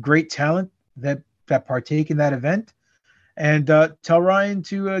tradition of great talent that partake in that event. And tell Ryan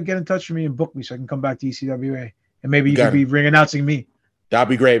to get in touch with me and book me so I can come back to ECWA. And maybe you could be ring announcing me. That'd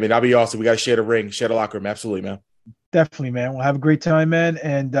be great, man. That'd be awesome. We got to share the ring, share the locker room. Absolutely, man. Definitely, man. We'll have a great time, man.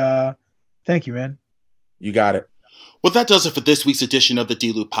 And thank you, man. You got it. Well, that does it for this week's edition of the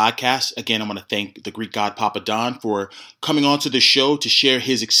D-Lew Podcast. Again, I want to thank the GreekGod Papadon for coming on to the show to share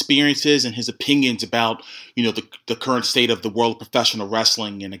his experiences and his opinions about, the current state of the world of professional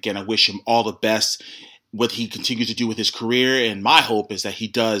wrestling. And again, I wish him all the best, what he continues to do with his career. And my hope is that he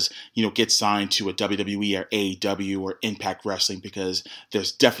does, get signed to a WWE or AEW or Impact Wrestling, because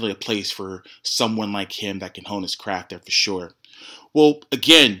there's definitely a place for someone like him that can hone his craft there for sure. Well,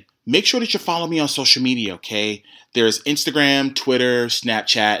 again, make sure that you follow me on social media, okay? There's Instagram, Twitter,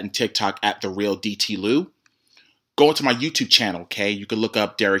 Snapchat, and TikTok at @TheRealDTLew. Go into my YouTube channel, okay? You can look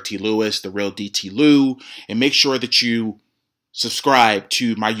up Derrick T. Lewis, The Real DT Lew, and make sure that you subscribe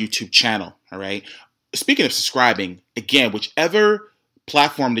to my YouTube channel, all right? Speaking of subscribing, again, whichever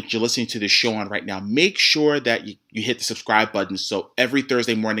platform that you're listening to this show on right now, make sure that you hit the subscribe button, so every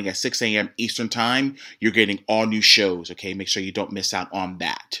Thursday morning at 6 a.m. Eastern Time, you're getting all new shows, okay? Make sure you don't miss out on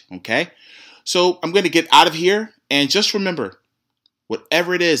that, okay? So I'm going to get out of here, and just remember,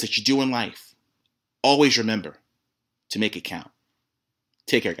 whatever it is that you do in life, always remember to make it count.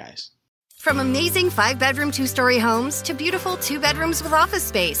 Take care, guys. From amazing 5-bedroom, 2-story homes to beautiful 2 bedrooms with office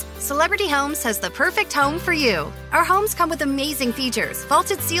space, Celebrity Homes has the perfect home for you. Our homes come with amazing features: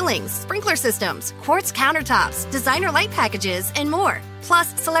 vaulted ceilings, sprinkler systems, quartz countertops, designer light packages, and more.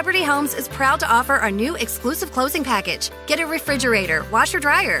 Plus, Celebrity Homes is proud to offer our new exclusive closing package. Get a refrigerator,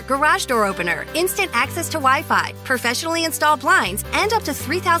 washer-dryer, garage door opener, instant access to Wi-Fi, professionally installed blinds, and up to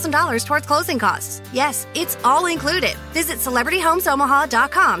 $3,000 towards closing costs. Yes, it's all included. Visit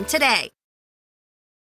CelebrityHomesOmaha.com today.